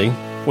look-see.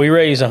 We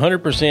raise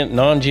 100%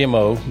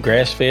 non-GMO,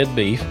 grass-fed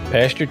beef,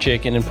 pasture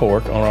chicken, and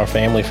pork on our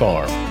family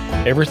farm.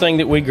 Everything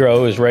that we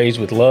grow is raised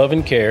with love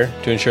and care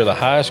to ensure the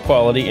highest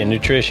quality and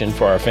nutrition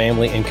for our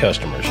family and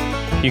customers.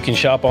 You can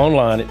shop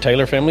online at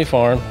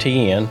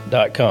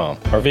TaylorFamilyFarmTN.com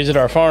or visit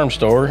our farm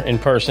store in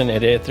person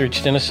at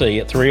Etheridge, Tennessee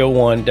at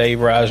 301 Dave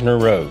Reisner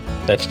Road.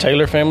 That's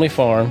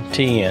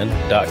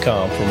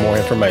TaylorFamilyFarmTN.com for more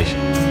information.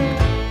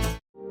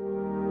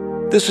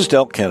 This is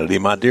Del Kennedy.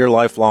 My dear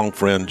lifelong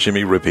friend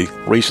Jimmy Rippey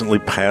recently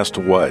passed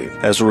away.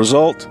 As a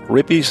result,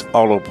 Rippey's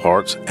Auto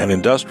Parts and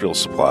Industrial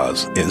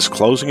Supplies is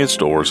closing its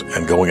doors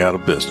and going out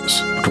of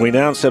business. Between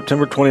now and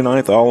September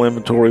 29th, all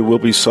inventory will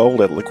be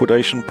sold at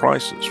liquidation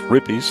prices.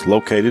 Rippey's,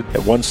 located at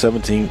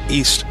 117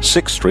 East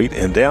 6th Street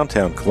in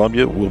downtown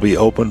Columbia, will be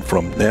open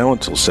from now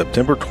until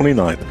September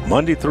 29th,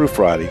 Monday through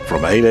Friday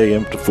from 8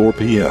 a.m. to 4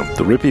 p.m.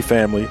 The Rippey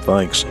family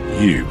thanks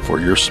you for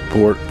your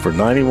support for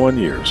 91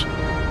 years.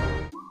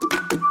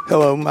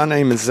 Hello, my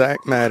name is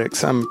Zach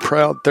Maddox. I'm a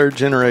proud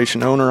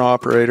third-generation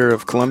owner-operator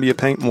of Columbia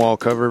Paint and Wall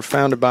Cover,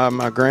 founded by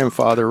my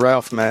grandfather,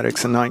 Ralph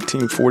Maddox, in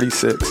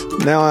 1946.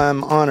 Now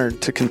I'm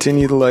honored to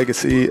continue the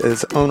legacy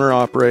as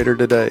owner-operator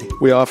today.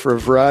 We offer a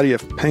variety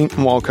of paint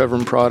and wall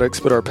covering products,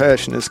 but our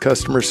passion is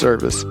customer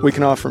service. We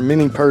can offer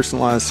many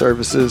personalized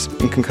services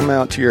and can come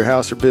out to your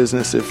house or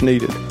business if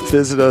needed.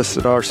 Visit us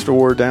at our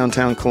store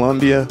downtown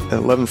Columbia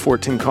at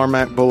 1114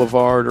 Carmack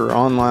Boulevard or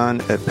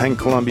online at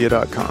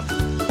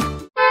paintcolumbia.com.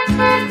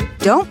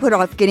 Don't put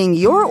off getting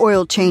your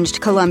oil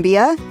changed,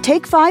 Columbia.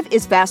 Take 5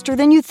 is faster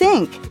than you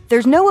think.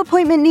 There's no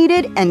appointment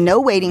needed and no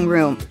waiting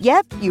room.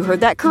 Yep, you heard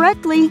that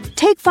correctly.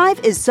 Take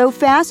 5 is so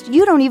fast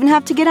you don't even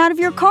have to get out of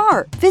your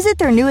car. Visit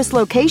their newest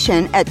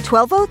location at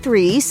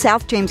 1203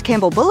 South James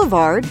Campbell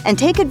Boulevard and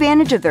take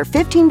advantage of their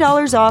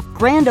 $15 off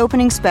grand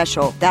opening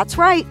special. That's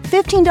right,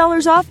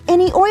 $15 off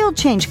any oil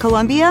change,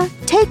 Columbia.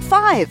 Take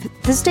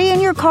 5, the stay in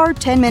your car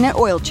 10-minute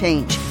oil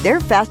change. They're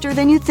faster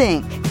than you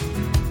think.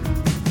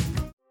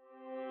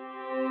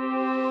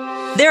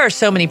 There are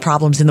so many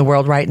problems in the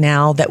world right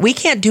now that we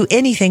can't do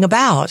anything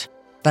about.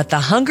 But the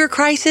hunger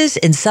crisis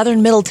in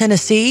southern Middle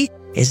Tennessee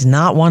is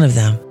not one of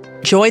them.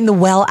 Join the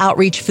Well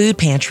Outreach Food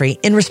Pantry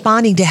in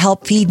responding to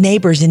help feed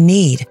neighbors in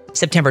need,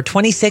 September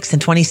 26th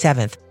and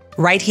 27th,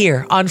 right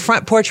here on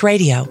Front Porch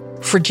Radio.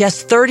 For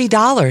just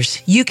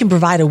 $30, you can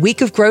provide a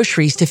week of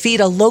groceries to feed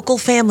a local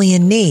family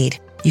in need.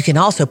 You can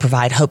also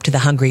provide hope to the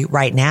hungry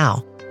right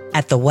now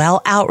at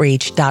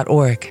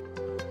thewelloutreach.org.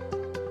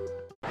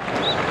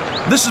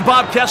 This is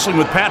Bob Kessling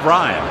with Pat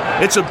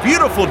Ryan. It's a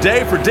beautiful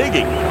day for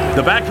digging.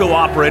 The backhoe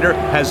operator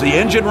has the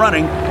engine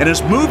running and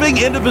is moving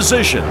into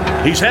position.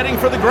 He's heading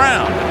for the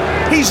ground.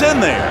 He's in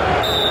there.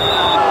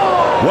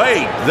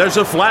 Wait, there's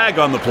a flag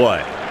on the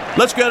play.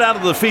 Let's get out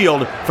of the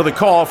field for the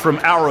call from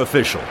our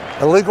official.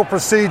 Illegal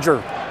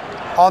procedure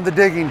on the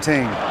digging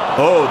team.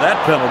 Oh,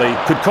 that penalty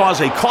could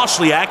cause a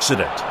costly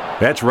accident.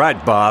 That's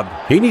right, Bob.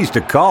 He needs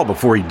to call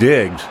before he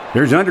digs.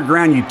 There's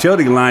underground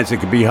utility lines that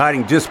could be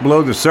hiding just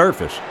below the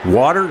surface.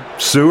 Water,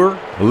 sewer,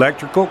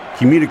 electrical,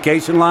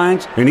 communication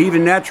lines, and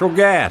even natural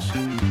gas.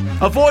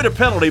 Avoid a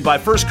penalty by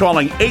first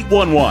calling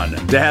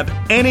 811 to have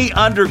any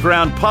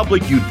underground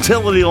public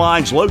utility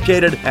lines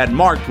located and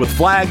marked with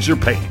flags or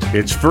paint.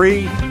 It's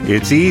free,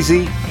 it's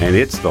easy, and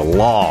it's the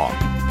law.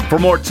 For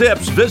more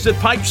tips, visit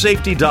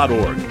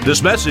pipesafety.org.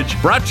 This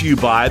message brought to you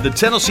by the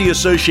Tennessee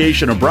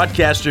Association of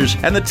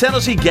Broadcasters and the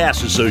Tennessee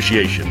Gas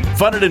Association,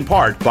 funded in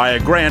part by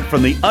a grant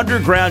from the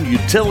Underground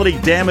Utility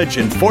Damage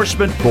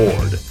Enforcement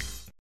Board.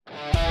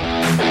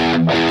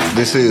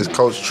 This is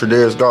Coach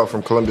Tredaris Goff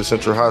from Columbia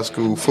Central High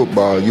School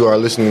football. You are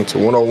listening to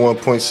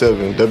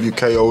 101.7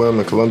 WKOM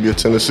in Columbia,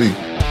 Tennessee.